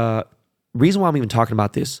 And reason why I'm even talking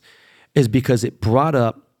about this is because it brought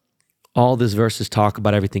up all this versus talk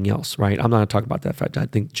about everything else, right? I'm not going to talk about that fact. I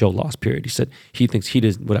think Joe lost, period. He said he thinks he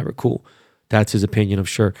did whatever, cool. That's his opinion, I'm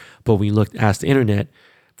sure. But when you ask the internet,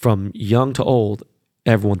 from young to old,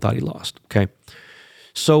 everyone thought he lost, okay?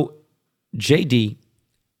 So JD,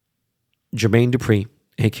 Jermaine Dupri,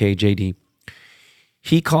 a.k.a. JD,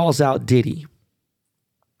 he calls out Diddy,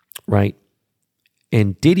 right?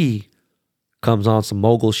 And Diddy comes on some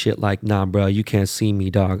mogul shit like, nah, bro, you can't see me,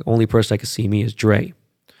 dog. Only person that can see me is Dre.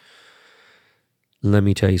 Let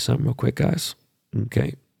me tell you something real quick, guys.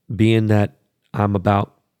 Okay. Being that I'm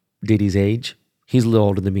about Diddy's age, he's a little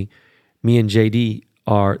older than me. Me and JD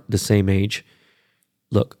are the same age.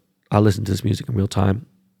 Look, I listen to this music in real time.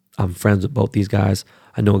 I'm friends with both these guys.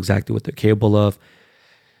 I know exactly what they're capable of.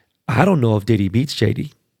 I don't know if Diddy beats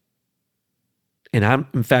JD. And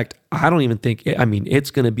I don't even think,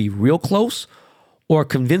 it's going to be real close or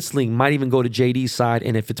convincingly might even go to JD's side.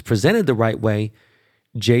 And if it's presented the right way,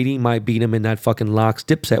 JD might beat him in that fucking Lox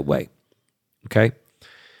Dipset way. Okay?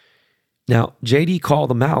 Now, JD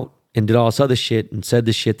called him out and did all this other shit and said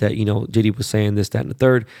this shit that, Diddy was saying this, that, and the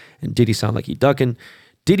third. And Diddy sound like he ducking.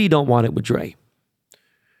 Diddy don't want it with Dre.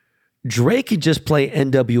 Dre could just play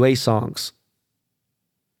NWA songs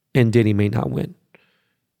and Diddy may not win.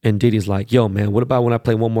 And Diddy's like, yo, man, what about when I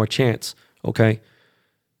play One More Chance? Okay.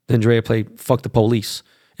 Then Dre play Fuck the Police.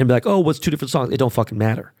 and be like, oh, what's two different songs? It don't fucking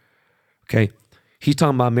matter. Okay? He's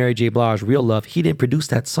talking about Mary J. Blige's Real Love. He didn't produce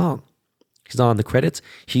that song. He's not on the credits.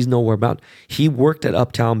 He's nowhere about. He worked at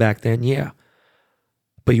Uptown back then, yeah.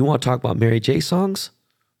 But you want to talk about Mary J. songs?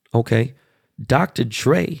 Okay. Dr.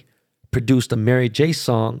 Dre produced a Mary J.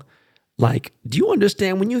 song. Like, do you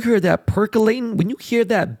understand when you hear that percolating, when you hear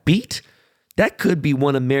that beat, that could be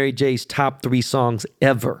one of Mary J's top 3 songs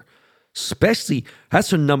ever. Especially,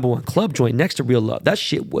 that's her number 1 club joint next to Real Love. That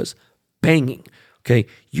shit was banging. Okay.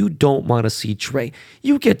 You don't want to see Dre.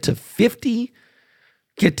 You get to 50,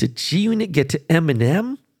 get to G Unit, get to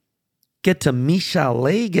Eminem, get to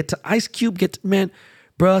Michel'le, get to Ice Cube, get to, man,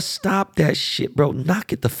 bruh, stop that shit, bro.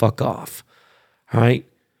 Knock it the fuck off. All right.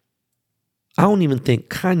 I don't even think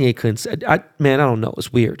Kanye couldn't say, man, I don't know.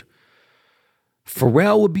 It's weird.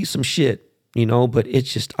 Pharrell would be some shit, you know, but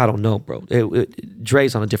it's just, I don't know, bro.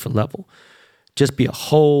 Dre's on a different level. Just be a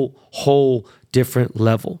whole different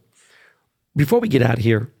level. Before we get out of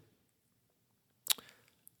here,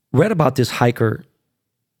 read about this hiker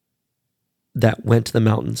that went to the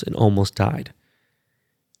mountains and almost died.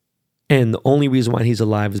 And the only reason why he's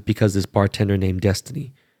alive is because this bartender named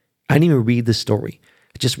Destiny. I didn't even read the story.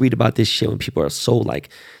 I just read about this shit when people are so like,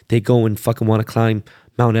 they go and fucking want to climb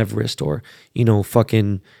Mount Everest or, you know,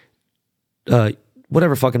 fucking,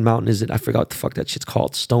 whatever fucking mountain is it? I forgot what the fuck that shit's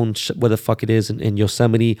called. Stone, where the fuck it is in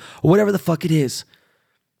Yosemite or whatever the fuck it is.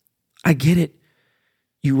 I get it.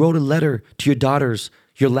 You wrote a letter to your daughters,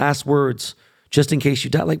 your last words, just in case you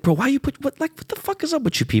die. Like, bro, why you put, what the fuck is up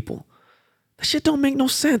with you people? That shit don't make no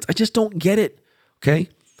sense. I just don't get it. Okay.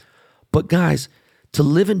 But guys, To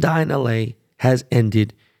Live and Die in LA has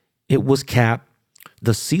ended. It was Cap.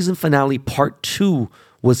 The season finale part 2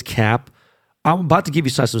 was Cap. I'm about to give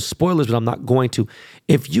you some spoilers, but I'm not going to.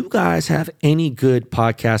 If you guys have any good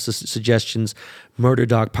podcast suggestions, Murder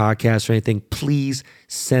Dog podcast or anything, please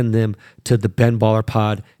send them to the Ben Baller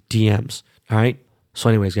Pod DMs. All right. So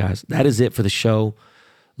anyways, guys, that is it for the show.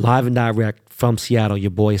 Live and direct from Seattle.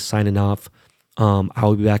 Your boy is signing off. I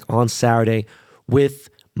will be back on Saturday with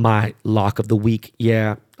my lock of the week.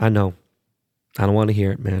 Yeah, I know. I don't want to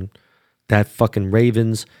hear it, man. That fucking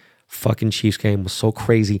Ravens fucking Chiefs game was so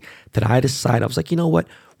crazy that I decided, I was like, you know what?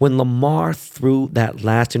 When Lamar threw that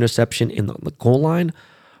last interception in the goal line,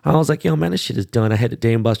 I was like, yo, man, this shit is done. I head to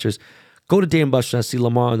Dave & Buster's. Go to Dave & Buster's and I see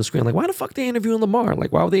Lamar on the screen. I'm like, why the fuck they interviewing Lamar?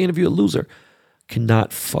 Like, why would they interview a loser?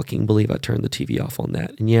 Cannot fucking believe I turned the TV off on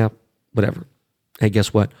that. And yeah, whatever. Hey,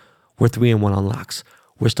 guess what? We're 3-1 on locks.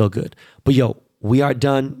 We're still good. But yo, we are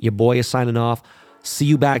done. Your boy is signing off. See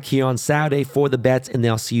you back here on Saturday for the bets, and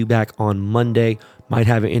then I'll see you back on Monday. Might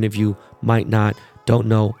have an interview, might not. Don't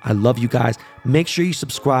know. I love you guys. Make sure you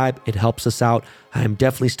subscribe. It helps us out. I am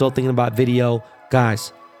definitely still thinking about video.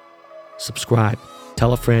 Guys, subscribe.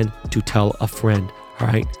 Tell a friend to tell a friend. All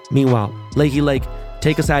right? Meanwhile, Lakey Lake,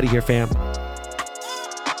 take us out of here, fam.